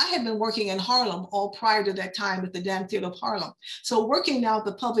Public, I had been working in Harlem all prior to that time at the Dam Theater of Harlem. So working now at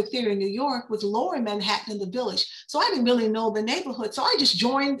the Public Theater in New York was lower Manhattan in the Village. So I didn't really know the neighborhood. So I just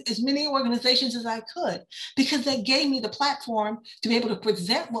joined as many organizations as I could, because they gave me the platform to be able to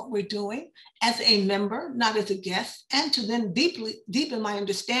present what we're doing as a member, not as a guest, and to then deepen my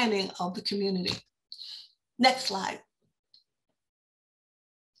understanding of the community. Next slide.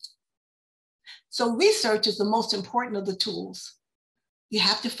 So research is the most important of the tools. You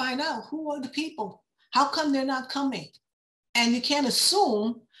have to find out who are the people. How come they're not coming? And you can't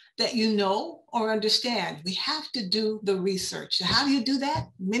assume that you know or understand. We have to do the research. So how do you do that?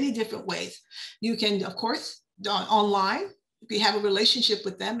 Many different ways. You can, of course, online. If you have a relationship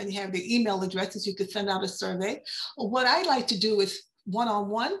with them and you have their email addresses, you could send out a survey. What I like to do is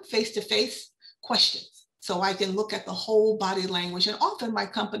one-on-one, face-to-face questions. So I can look at the whole body language. And often my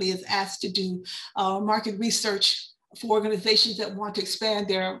company is asked to do market research for organizations that want to expand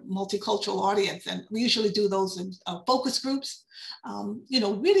their multicultural audience. And we usually do those in focus groups,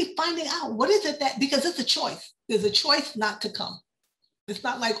 really finding out what is it that, because it's a choice. There's a choice not to come. It's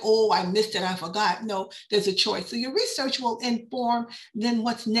not like, oh, I missed it, I forgot. No, there's a choice. So your research will inform then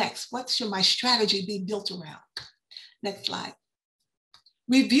what's next. What should my strategy be built around? Next slide.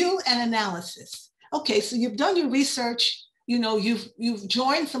 Review and analysis. Okay, so you've done your research, you've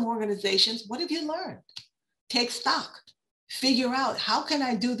joined some organizations. What have you learned? Take stock. Figure out, how can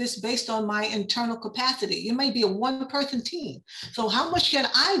I do this based on my internal capacity? You may be a one-person team. So how much can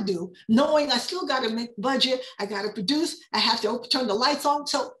I do, knowing I still got to make budget, I got to produce, I have to turn the lights on.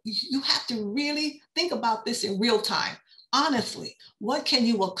 So you have to really think about this in real time. Honestly, what can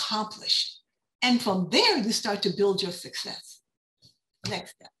you accomplish? And from there, you start to build your success.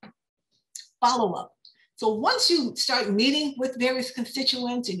 Next step, follow up. So once you start meeting with various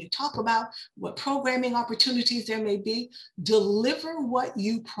constituents and you talk about what programming opportunities there may be, deliver what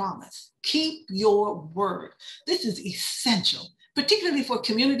you promise. Keep your word. This is essential, particularly for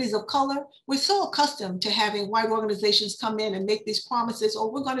communities of color. We're so accustomed to having white organizations come in and make these promises. Oh,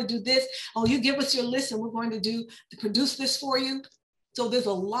 we're going to do this. Oh, you give us your list and we're going to produce this for you. So there's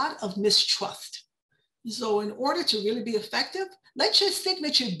a lot of mistrust. So in order to really be effective, let your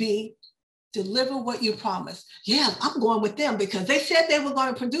signature be deliver what you promised. Yeah, I'm going with them because they said they were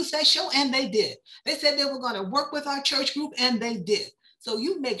going to produce that show and they did. They said they were going to work with our church group and they did. So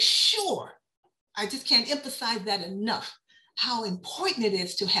you make sure, I just can't emphasize that enough, how important it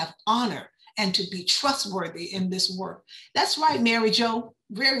is to have honor and to be trustworthy in this work. That's right, Mary Jo,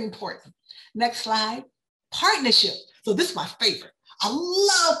 very important. Next slide, partnership. So this is my favorite. I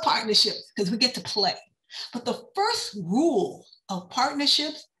love partnerships because we get to play. But the first rule of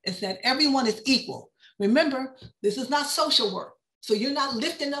partnerships is that everyone is equal. Remember, this is not social work. So you're not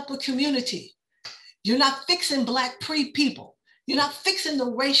lifting up a community. You're not fixing Black people. You're not fixing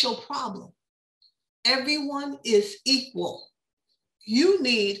the racial problem. Everyone is equal. You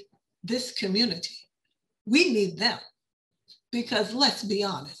need this community. We need them. Because let's be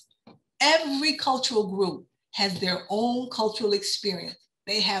honest, every cultural group has their own cultural experience.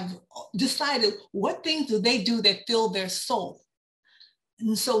 They have decided what things do they do that fill their soul.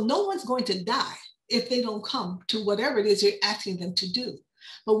 And so no one's going to die if they don't come to whatever it is you're asking them to do.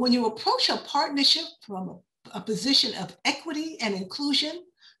 But when you approach a partnership from a position of equity and inclusion,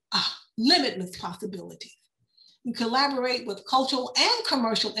 limitless possibilities. You collaborate with cultural and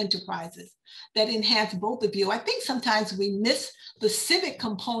commercial enterprises that enhance both of you. I think sometimes we miss the civic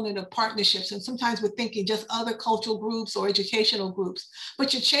component of partnerships, and sometimes we're thinking just other cultural groups or educational groups.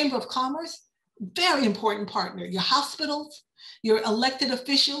 But your Chamber of Commerce, very important partner. Your hospitals, your elected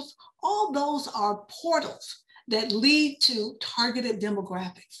officials, all those are portals that lead to targeted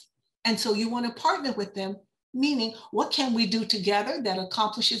demographics. And so you want to partner with them, meaning what can we do together that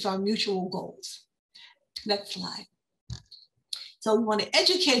accomplishes our mutual goals? Next slide. So we want to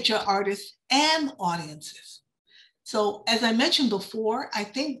educate your artists and audiences. So as I mentioned before, I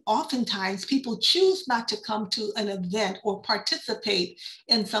think oftentimes people choose not to come to an event or participate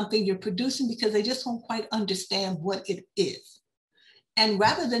in something you're producing because they just don't quite understand what it is. And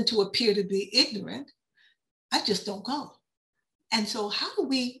rather than to appear to be ignorant, I just don't go. And so how do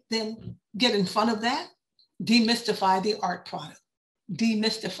we then get in front of that? Demystify the art product,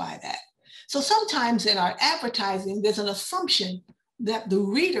 demystify that. So sometimes in our advertising, there's an assumption that the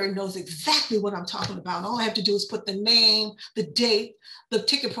reader knows exactly what I'm talking about. All I have to do is put the name, the date, the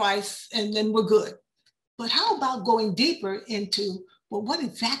ticket price, and then we're good. But how about going deeper into, well, what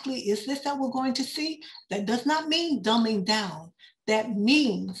exactly is this that we're going to see? That does not mean dumbing down. That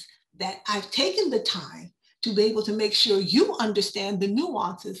means that I've taken the time to be able to make sure you understand the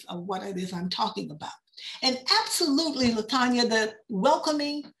nuances of what it is I'm talking about. And absolutely, LaTanya, the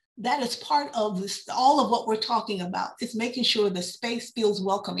welcoming, that is part of this, all of what we're talking about. It's making sure the space feels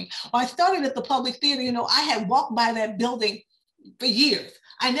welcoming. When I started at the Public Theater, I had walked by that building for years.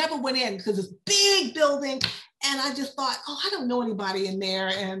 I never went in because it's a big building. And I just thought, oh, I don't know anybody in there.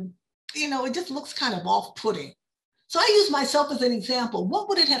 And, it just looks kind of off-putting. So I use myself as an example. What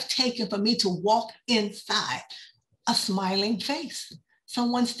would it have taken for me to walk inside? A smiling face,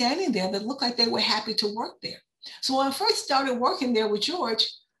 someone standing there that looked like they were happy to work there. So when I first started working there with George,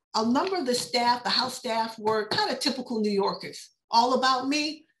 a number of the staff, the house staff, were kind of typical New Yorkers, all about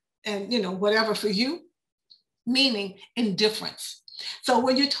me and, whatever for you, meaning indifference. So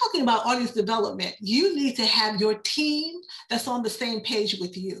when you're talking about audience development, you need to have your team that's on the same page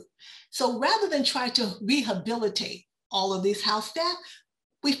with you. So rather than try to rehabilitate all of these house staff,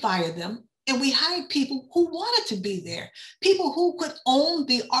 we fired them. And we hired people who wanted to be there, people who could own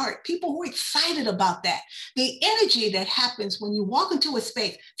the art, people who were excited about that. The energy that happens when you walk into a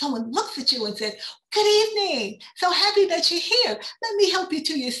space, someone looks at you and says, "Good evening, so happy that you're here. Let me help you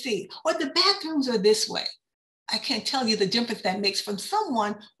to your seat." Or the bathrooms are this way. I can't tell you the difference that makes from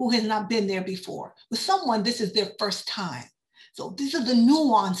someone who has not been there before. With someone, this is their first time. So these are the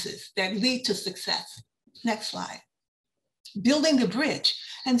nuances that lead to success. Next slide. Building the bridge.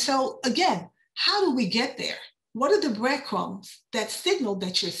 And so again, how do we get there? What are the breadcrumbs that signal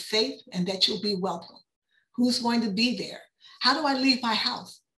that you're safe and that you'll be welcome? Who's going to be there? How do I leave my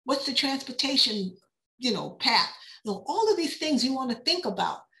house? What's the transportation, path? So all of these things you want to think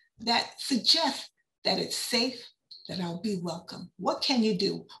about that suggest that it's safe, that I'll be welcome. What can you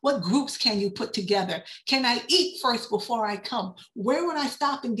do? What groups can you put together? Can I eat first before I come? Where would I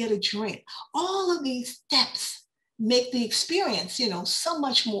stop and get a drink? All of these steps make the experience, so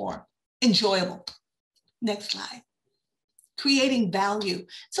much more enjoyable. Next slide. Creating value.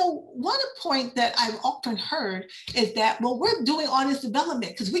 So one point that I've often heard is that, well, we're doing audience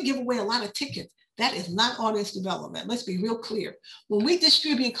development because we give away a lot of tickets. That is not audience development. Let's be real clear. When we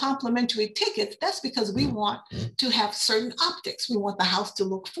distribute complimentary tickets, that's because we want to have certain optics. We want the house to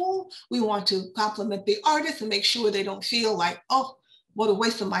look full. We want to compliment the artist and make sure they don't feel like, oh, what a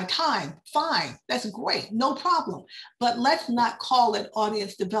waste of my time. Fine, that's great, no problem. But let's not call it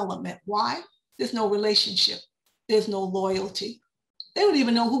audience development. Why? There's no relationship. There's no loyalty. They don't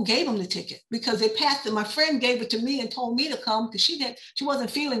even know who gave them the ticket because they passed it. My friend gave it to me and told me to come because she wasn't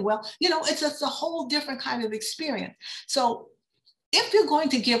feeling well. It's just a whole different kind of experience. So if you're going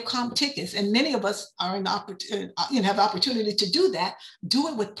to give comp tickets, and many of us are have the opportunity to do that, do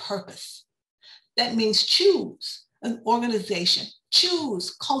it with purpose. That means choose an organization,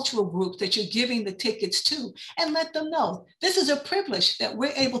 choose cultural groups that you're giving the tickets to, and let them know this is a privilege that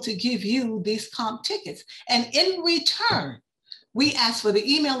we're able to give you these comp tickets. And in return, we ask for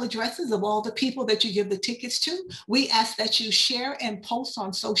the email addresses of all the people that you give the tickets to. We ask that you share and post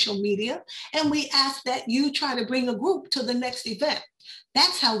on social media. And we ask that you try to bring a group to the next event.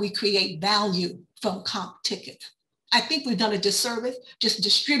 That's how we create value from comp tickets. I think we've done a disservice just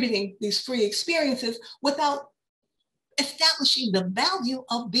distributing these free experiences without establishing the value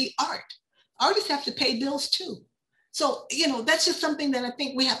of the art. Artists have to pay bills too. So, that's just something that I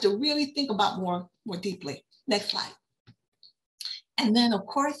think we have to really think about more deeply. Next slide. And then, of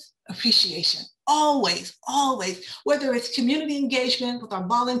course, appreciation. Always, always, whether it's community engagement with our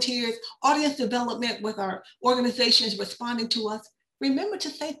volunteers, audience development with our organizations responding to us, remember to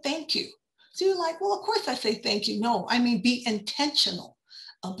say thank you. So you're like, well, of course I say thank you. No, I mean, be intentional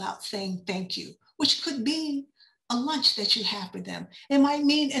about saying thank you, which could be a lunch that you have with them. It might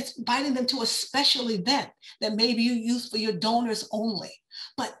mean it's inviting them to a special event that maybe you use for your donors only,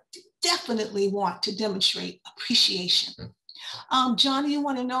 but definitely want to demonstrate appreciation. Johnny, you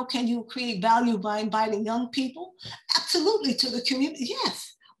want to know, can you create value by inviting young people? Absolutely, to the community,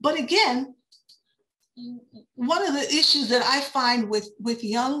 yes. But again, one of the issues that I find with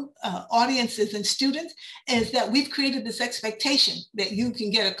young audiences and students is that we've created this expectation that you can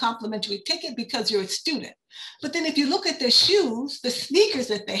get a complimentary ticket because you're a student. But then if you look at their shoes, the sneakers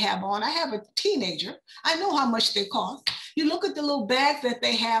that they have on, I have a teenager, I know how much they cost. You look at the little bag that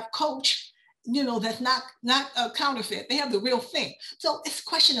they have, Coach, that's not a counterfeit. They have the real thing. So it's a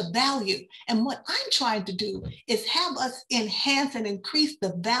question of value. And what I'm trying to do is have us enhance and increase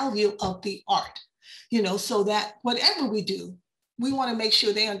the value of the art, so that whatever we do, we want to make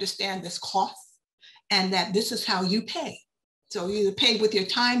sure they understand this cost and that this is how you pay. So you either pay with your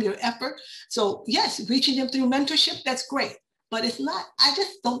time, your effort. So yes, reaching them through mentorship, that's great. But it's not, I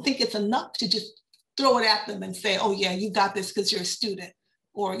just don't think it's enough to just throw it at them and say, oh yeah, you got this because you're a student.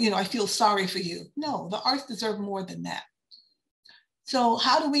 Or, I feel sorry for you. No, the arts deserve more than that. So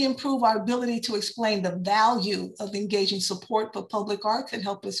how do we improve our ability to explain the value of engaging support for public arts and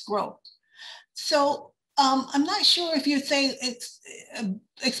help us grow? So I'm not sure if you're saying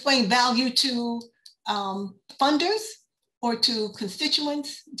explain value to funders or to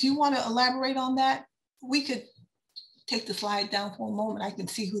constituents. Do you want to elaborate on that? We could take the slide down for a moment. I can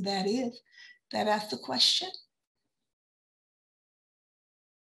see who that is that asked the question.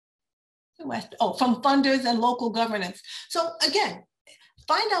 Oh, from funders and local governance. So again,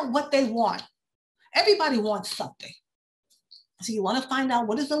 find out what they want. Everybody wants something. So you want to find out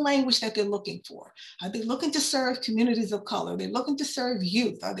what is the language that they're looking for. Are they looking to serve communities of color? Are they looking to serve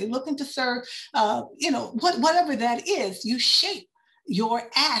youth? Are they looking to serve, whatever that is, you shape your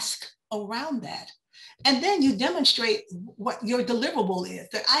ask around that. And then you demonstrate what your deliverable is,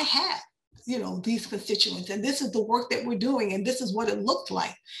 that I have, these constituents, and this is the work that we're doing, and this is what it looked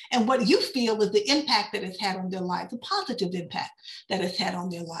like. And what you feel is the impact that it's had on their lives, the positive impact that it's had on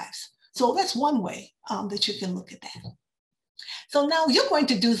their lives. So that's one way that you can look at that. So now you're going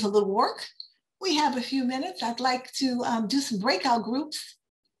to do some little work. We have a few minutes. I'd like to do some breakout groups.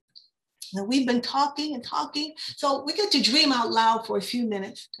 Now we've been talking and talking. So we get to dream out loud for a few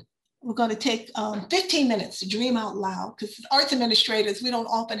minutes. We're going to take 15 minutes to dream out loud, because as arts administrators, we don't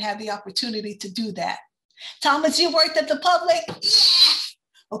often have the opportunity to do that. Thomas, you worked at the public?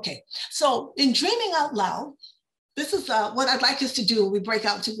 Yeah. Okay, so in dreaming out loud, this is what I'd like us to do. We break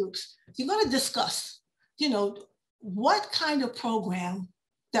out into groups. You're going to discuss, what kind of program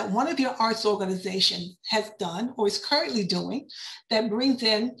that one of your arts organizations has done or is currently doing that brings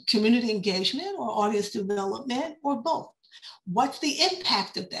in community engagement or audience development or both. What's the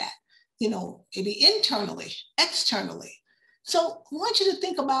impact of that? Maybe internally, externally. So I want you to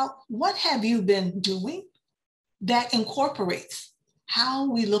think about, what have you been doing that incorporates how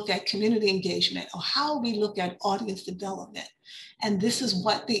we look at community engagement or how we look at audience development. And this is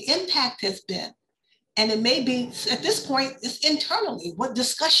what the impact has been. And it may be, at this point, it's internally, what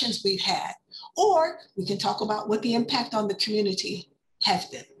discussions we've had, or we can talk about what the impact on the community has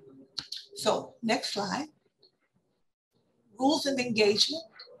been. So next slide. Rules of engagement,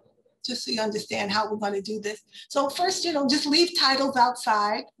 just so you understand how we're going to do this. So first, just leave titles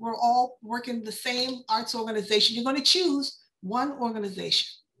outside. We're all working the same arts organization. You're going to choose one organization.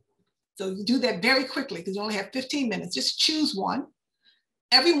 So you do that very quickly, because you only have 15 minutes. Just choose one.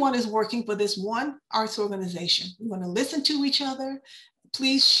 Everyone is working for this one arts organization. We're going to listen to each other.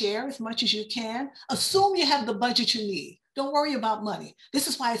 Please share as much as you can. Assume you have the budget you need. Don't worry about money. This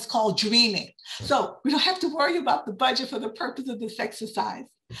is why it's called dreaming. So we don't have to worry about the budget for the purpose of this exercise.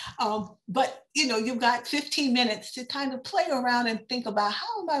 But you've got 15 minutes to kind of play around and think about,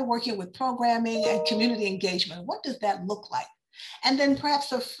 how am I working with programming and community engagement? What does that look like? And then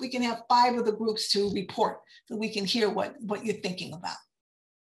perhaps if we can have 5 of the groups to report, so we can hear what you're thinking about.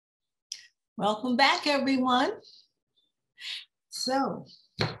 Welcome back, everyone. So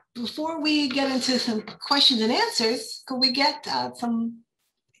before we get into some questions and answers, could we get some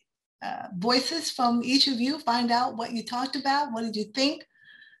voices from each of you, find out what you talked about? What did you think?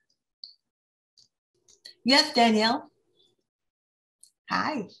 Yes, Danielle.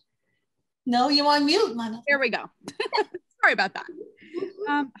 Hi. No, you're on mute, Mana. There we go. Sorry about that.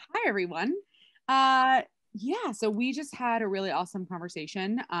 Hi, everyone. Yeah, so we just had a really awesome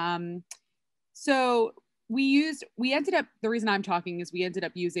conversation. So we ended up, the reason I'm talking is we ended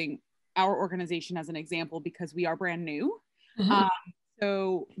up using our organization as an example because we are brand new. Mm-hmm.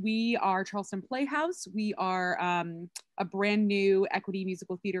 So we are Charleston Playhouse. We are a brand new equity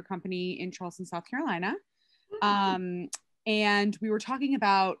musical theater company in Charleston, South Carolina. And we were talking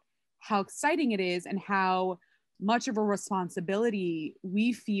about how exciting it is and how much of a responsibility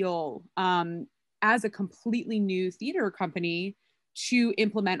we feel as a completely new theater company to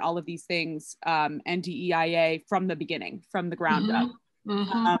implement all of these things and DEIA from the beginning, from the ground up.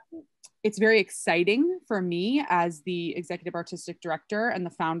 Mm-hmm. It's very exciting for me as the executive artistic director and the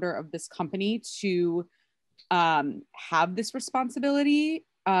founder of this company to have this responsibility.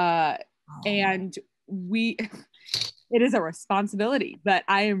 And it is a responsibility, but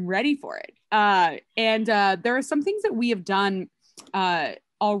I am ready for it. And there are some things that we have done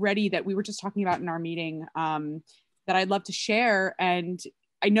already that we were just talking about in our meeting that I'd love to share. And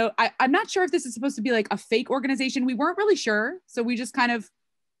I know, I'm not sure if this is supposed to be like a fake organization. We weren't really sure. So we just kind of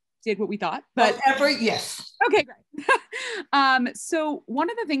did what we thought. But whatever, yes. Okay, great. So one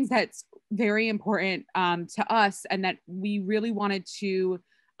of the things that's very important to us and that we really wanted to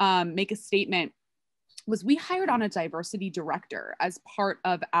make a statement was we hired on a diversity director as part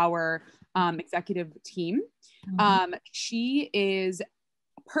of our executive team. Mm-hmm. She is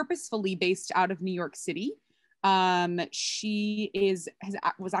purposefully based out of New York City. She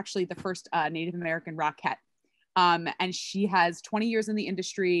was actually the first Native American Rockette. And she has 20 years in the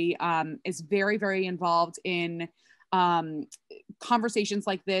industry, is very, very involved in conversations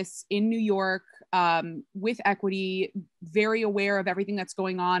like this in New York with equity, very aware of everything that's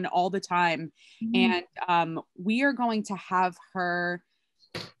going on all the time. Mm-hmm. And we are going to have her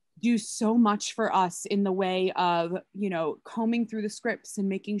do so much for us in the way of, combing through the scripts and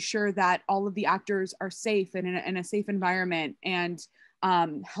making sure that all of the actors are safe and in a safe environment, and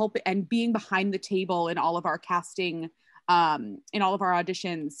help and being behind the table in all of our casting, in all of our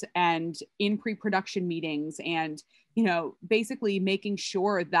auditions and in pre-production meetings, and, basically making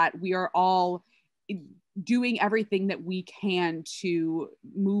sure that we are all doing everything that we can to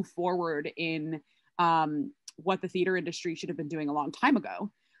move forward in what the theater industry should have been doing a long time ago.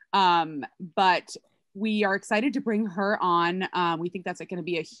 But we are excited to bring her on. We think that's going to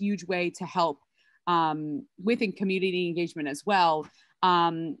be a huge way to help within community engagement as well.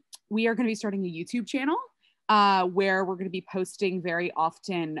 We are going to be starting a YouTube channel where we're going to be posting very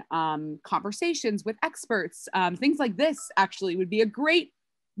often conversations with experts. Things like this actually would be a great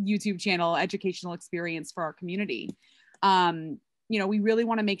YouTube channel educational experience for our community. You know, we really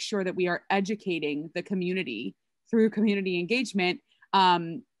want to make sure that we are educating the community through community engagement,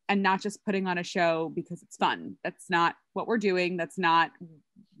 and not just putting on a show because it's fun. That's not what we're doing. That's not,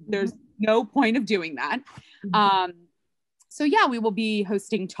 there's no point of doing that. So yeah, we will be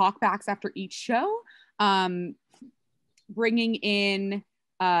hosting talkbacks after each show, bringing in,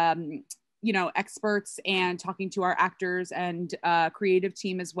 you know, experts and talking to our actors and creative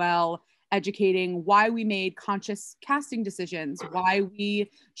team as well, educating why we made conscious casting decisions, why we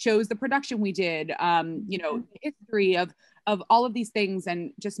chose the production we did, you know, the history of all of these things,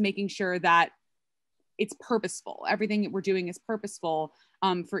 and just making sure that it's purposeful. Everything that we're doing is purposeful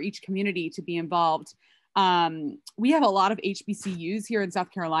for each community to be involved. We have a lot of HBCUs here in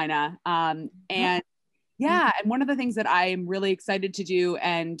South Carolina. And yeah, and one of the things that I am really excited to do,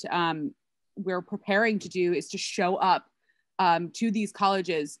 and we're preparing to do, is to show up to these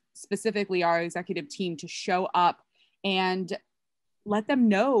colleges, specifically our executive team, to show up and let them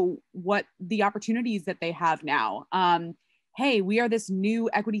know what the opportunities that they have now. Hey, we are this new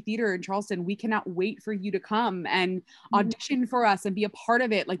equity theater in Charleston. We cannot wait for you to come and audition for us and be a part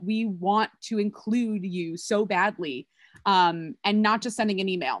of it. Like, we want to include you so badly, and not just sending an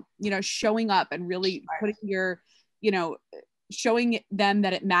email, you know, showing up and really putting your, you know, showing them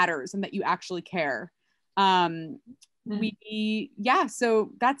that it matters and that you actually care. Yeah,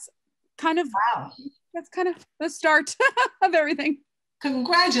 so that's kind of, that's kind of the start of everything.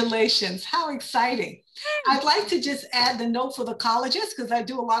 Congratulations, how exciting. I'd like to just add the note for the colleges, because I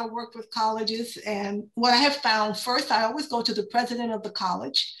do a lot of work with colleges. And what I have found, first, I always go to the president of the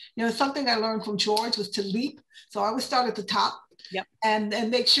college. You know, something I learned from George was to leap. So I always start at the top. Yep. And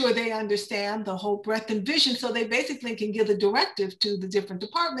make sure they understand the whole breadth and vision, so they basically can give the directive to the different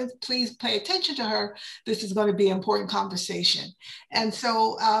departments. Please pay attention to her. This is going to be an important conversation. And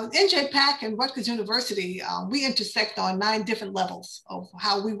so NJPAC and Rutgers University, we intersect on 9 different levels of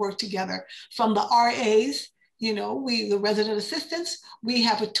how we work together. From the RAs, you know, the resident assistants, we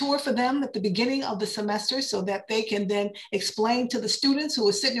have a tour for them at the beginning of the semester so that they can then explain to the students who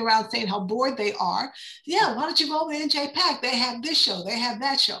are sitting around saying how bored they are. Yeah, why don't you go over to NJPAC? They have this show, they have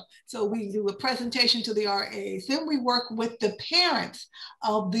that show. So we do a presentation to the RAs. Then we work with the parents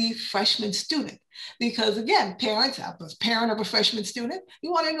of the freshman student. Because again, parents, I was parent of a freshman student, you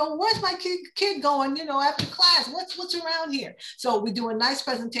want to know, where's my kid going, you know, after class, what's around here? So we do a nice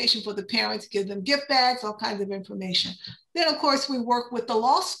presentation for the parents, give them gift bags, all kinds of information. Then of course we work with the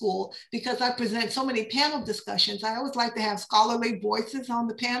law school, because I present so many panel discussions. I always like to have scholarly voices on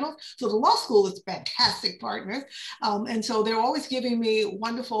the panel. So the law school is fantastic partners. And so they're always giving me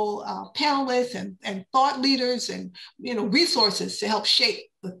wonderful panelists and thought leaders and, you know, resources to help shape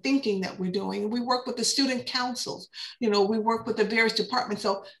the thinking that we're doing. We work with the student councils, you know, we work with the various departments.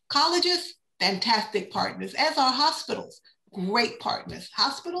 So colleges, fantastic partners, as are hospitals, great partners.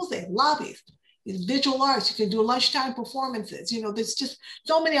 Hospitals, they have lobbies. It's visual arts, you can do lunchtime performances. You know, there's just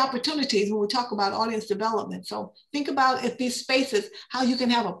so many opportunities when we talk about audience development. So think about, at these spaces, how you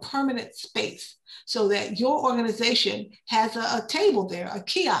can have a permanent space so that your organization has a table there, a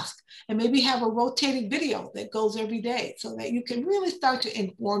kiosk, and maybe have a rotating video that goes every day so that you can really start to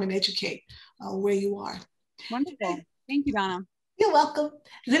inform and educate where you are. Wonderful. Thank you, Donna. You're welcome.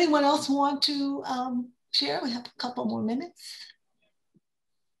 Does anyone else want to share? We have a couple more minutes.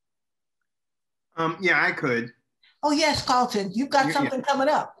 Yeah, I could. Oh yes, Carlton, you've got something coming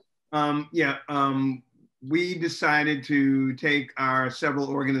up. We decided to take our several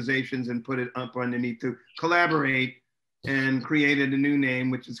organizations and put it up underneath to collaborate, and created a new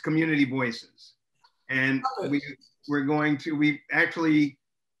name, which is Community Voices. And we've actually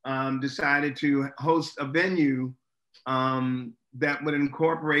decided to host a venue that would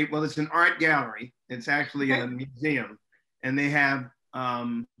incorporate, well, it's an art gallery. It's actually a museum, and they have,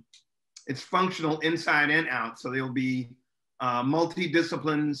 it's functional inside and out. So there'll be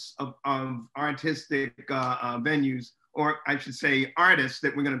multi-disciplines of artistic venues, or I should say artists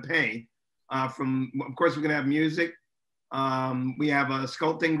that we're gonna pay from, of course, we're gonna have music. We have a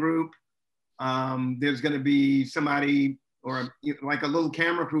sculpting group. There's gonna be somebody, or like a little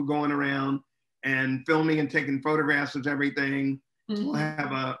camera crew going around and filming and taking photographs of everything. We'll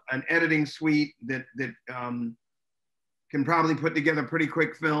have an editing suite that can probably put together a pretty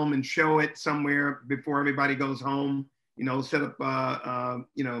quick film and show it somewhere before everybody goes home. You know, set up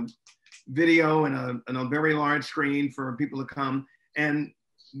you know, video and a very large screen for people to come. And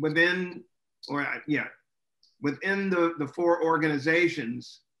within the 4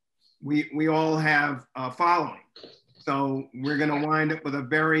 organizations, we all have a following. So we're gonna wind up with a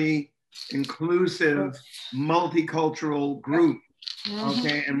very inclusive, multicultural group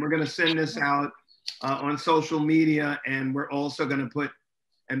Okay, and we're going to send this out on social media, and we're also going to put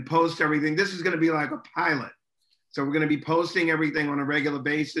and post everything. This is going to be like a pilot. So we're going to be posting everything on a regular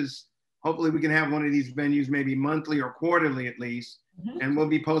basis. Hopefully we can have one of these venues maybe monthly or quarterly at least. And we'll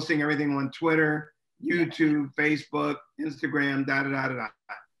be posting everything on Twitter, YouTube, Facebook, Instagram, da-da-da-da-da.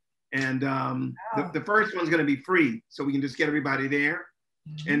 And the first one's going to be free, so we can just get everybody there.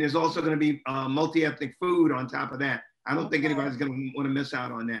 And there's also going to be multi-ethnic food on top of that. I don't think anybody's going to want to miss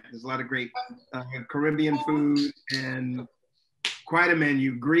out on that. There's a lot of great Caribbean food and quite a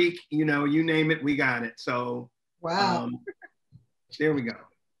menu. Greek, you know, you name it, we got it. So wow, there we go.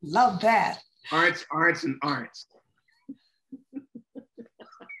 Love that. Arts, arts, and arts.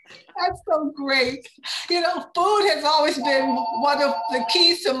 That's so great. You know, food has always been one of the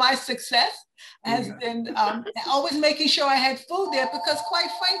keys to my success, has been always making sure I had food there, because quite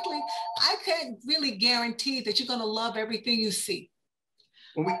frankly, I can't really guarantee that you're going to love everything you see.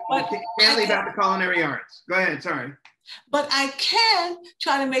 Well, we can't leave out the culinary arts. Go ahead, sorry. But I can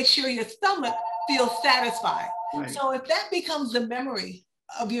try to make sure your stomach feels satisfied. Right. So if that becomes the memory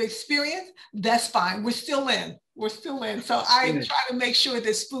of your experience, that's fine. We're still in. We're still in. So I try to make sure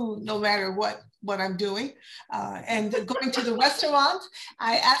there's food no matter what I'm doing. And going to the restaurants,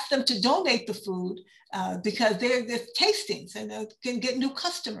 I ask them to donate the food because they're tastings and can get new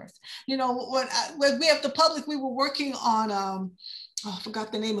customers. You know, when we have the public, we were working on, I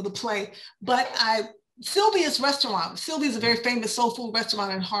forgot the name of the play, but Sylvia's restaurant. Sylvia's a very famous soul food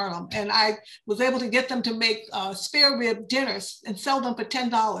restaurant in Harlem. And I was able to get them to make spare rib dinners and sell them for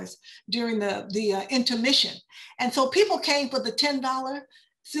 $10 during the intermission. And so people came for the $10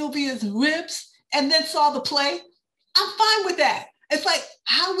 Sylvia's ribs and then saw the play. I'm fine with that. It's like,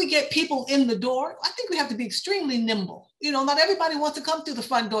 how do we get people in the door? I think we have to be extremely nimble. You know, not everybody wants to come through the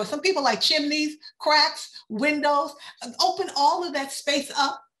front door. Some people like chimneys, cracks, windows, open all of that space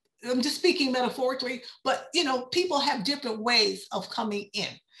up. I'm just speaking metaphorically, but you know, people have different ways of coming in.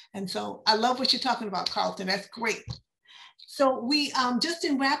 And so I love what you're talking about, Carlton. That's great. So we, just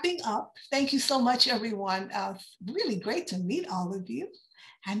in wrapping up, thank you so much, everyone. Really great to meet all of you.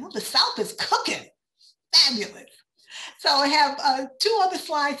 I know the South is cooking, fabulous. So I have 2 other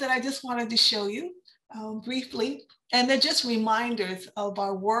slides that I just wanted to show you briefly, and they're just reminders of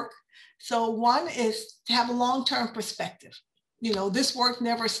our work. So one is to have a long-term perspective. You know, this work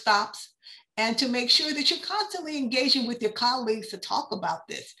never stops, and to make sure that you're constantly engaging with your colleagues to talk about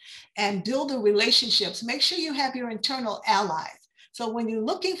this and build the relationships. Make sure you have your internal allies. So when you're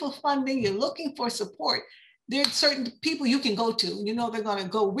looking for funding, you're looking for support, there's certain people you can go to. You know they're going to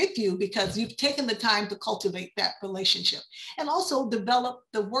go with you because you've taken the time to cultivate that relationship. And also develop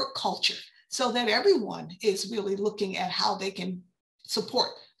the work culture so that everyone is really looking at how they can support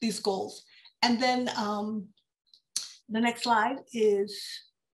these goals. And then the next slide is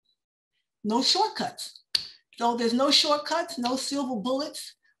no shortcuts. So there's no shortcuts, no silver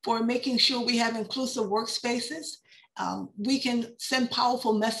bullets for making sure we have inclusive workspaces. We can send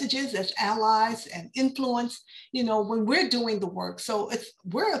powerful messages as allies and influence, you know, when we're doing the work. So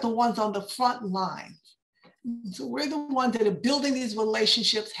we're the ones on the front line. So we're the ones that are building these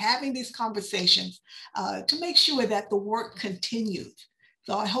relationships, having these conversations to make sure that the work continues.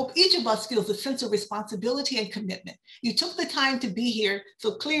 So I hope each of us feels a sense of responsibility and commitment. You took the time to be here,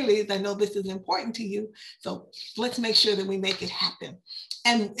 so clearly I know this is important to you. So let's make sure that we make it happen.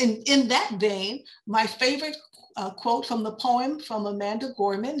 And in that vein, my favorite quote from the poem from Amanda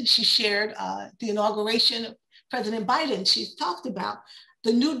Gorman, she shared the inauguration of President Biden. She talked about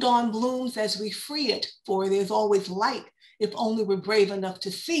the new dawn blooms as we free it, for there's always light, if only we're brave enough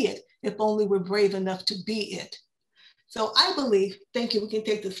to see it, if only we're brave enough to be it. So I believe, thank you, we can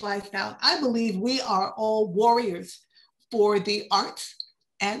take the slides down. I believe we are all warriors for the arts.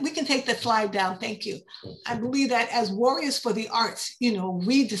 And we can take the slide down, thank you. I believe that as warriors for the arts, you know,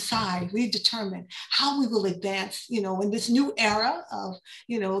 we decide, we determine how we will advance, you know, in this new era of,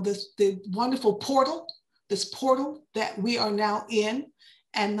 you know, the wonderful portal, this portal that we are now in.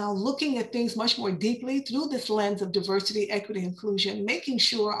 And now looking at things much more deeply through this lens of diversity, equity, inclusion, making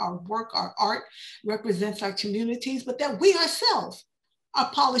sure our work, our art represents our communities, but that we ourselves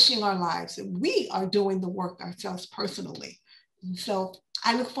are polishing our lives and we are doing the work ourselves personally. And so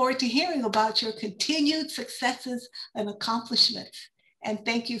I look forward to hearing about your continued successes and accomplishments. And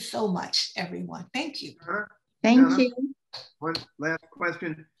thank you so much, everyone. Thank you. Thank you. One last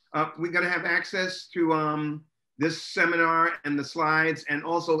question. We're gonna have access to this seminar and the slides, and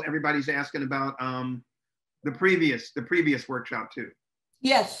also everybody's asking about the previous workshop too.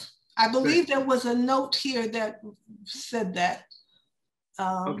 Yes, I believe there was a note here that said that.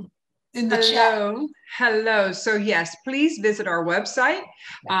 Okay. in the chat. Hello. So yes, please visit our website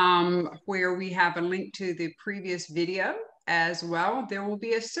where we have a link to the previous video as well. There will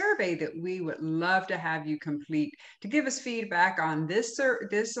be a survey that we would love to have you complete to give us feedback on this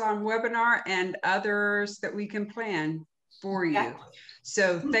webinar and others that we can plan for you.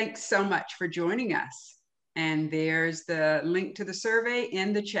 So thanks so much for joining us. And there's the link to the survey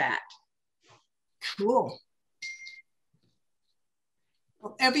in the chat. Cool.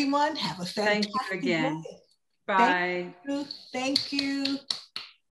 Well, everyone, have a fantastic Thank you again. day. Bye. Thank you.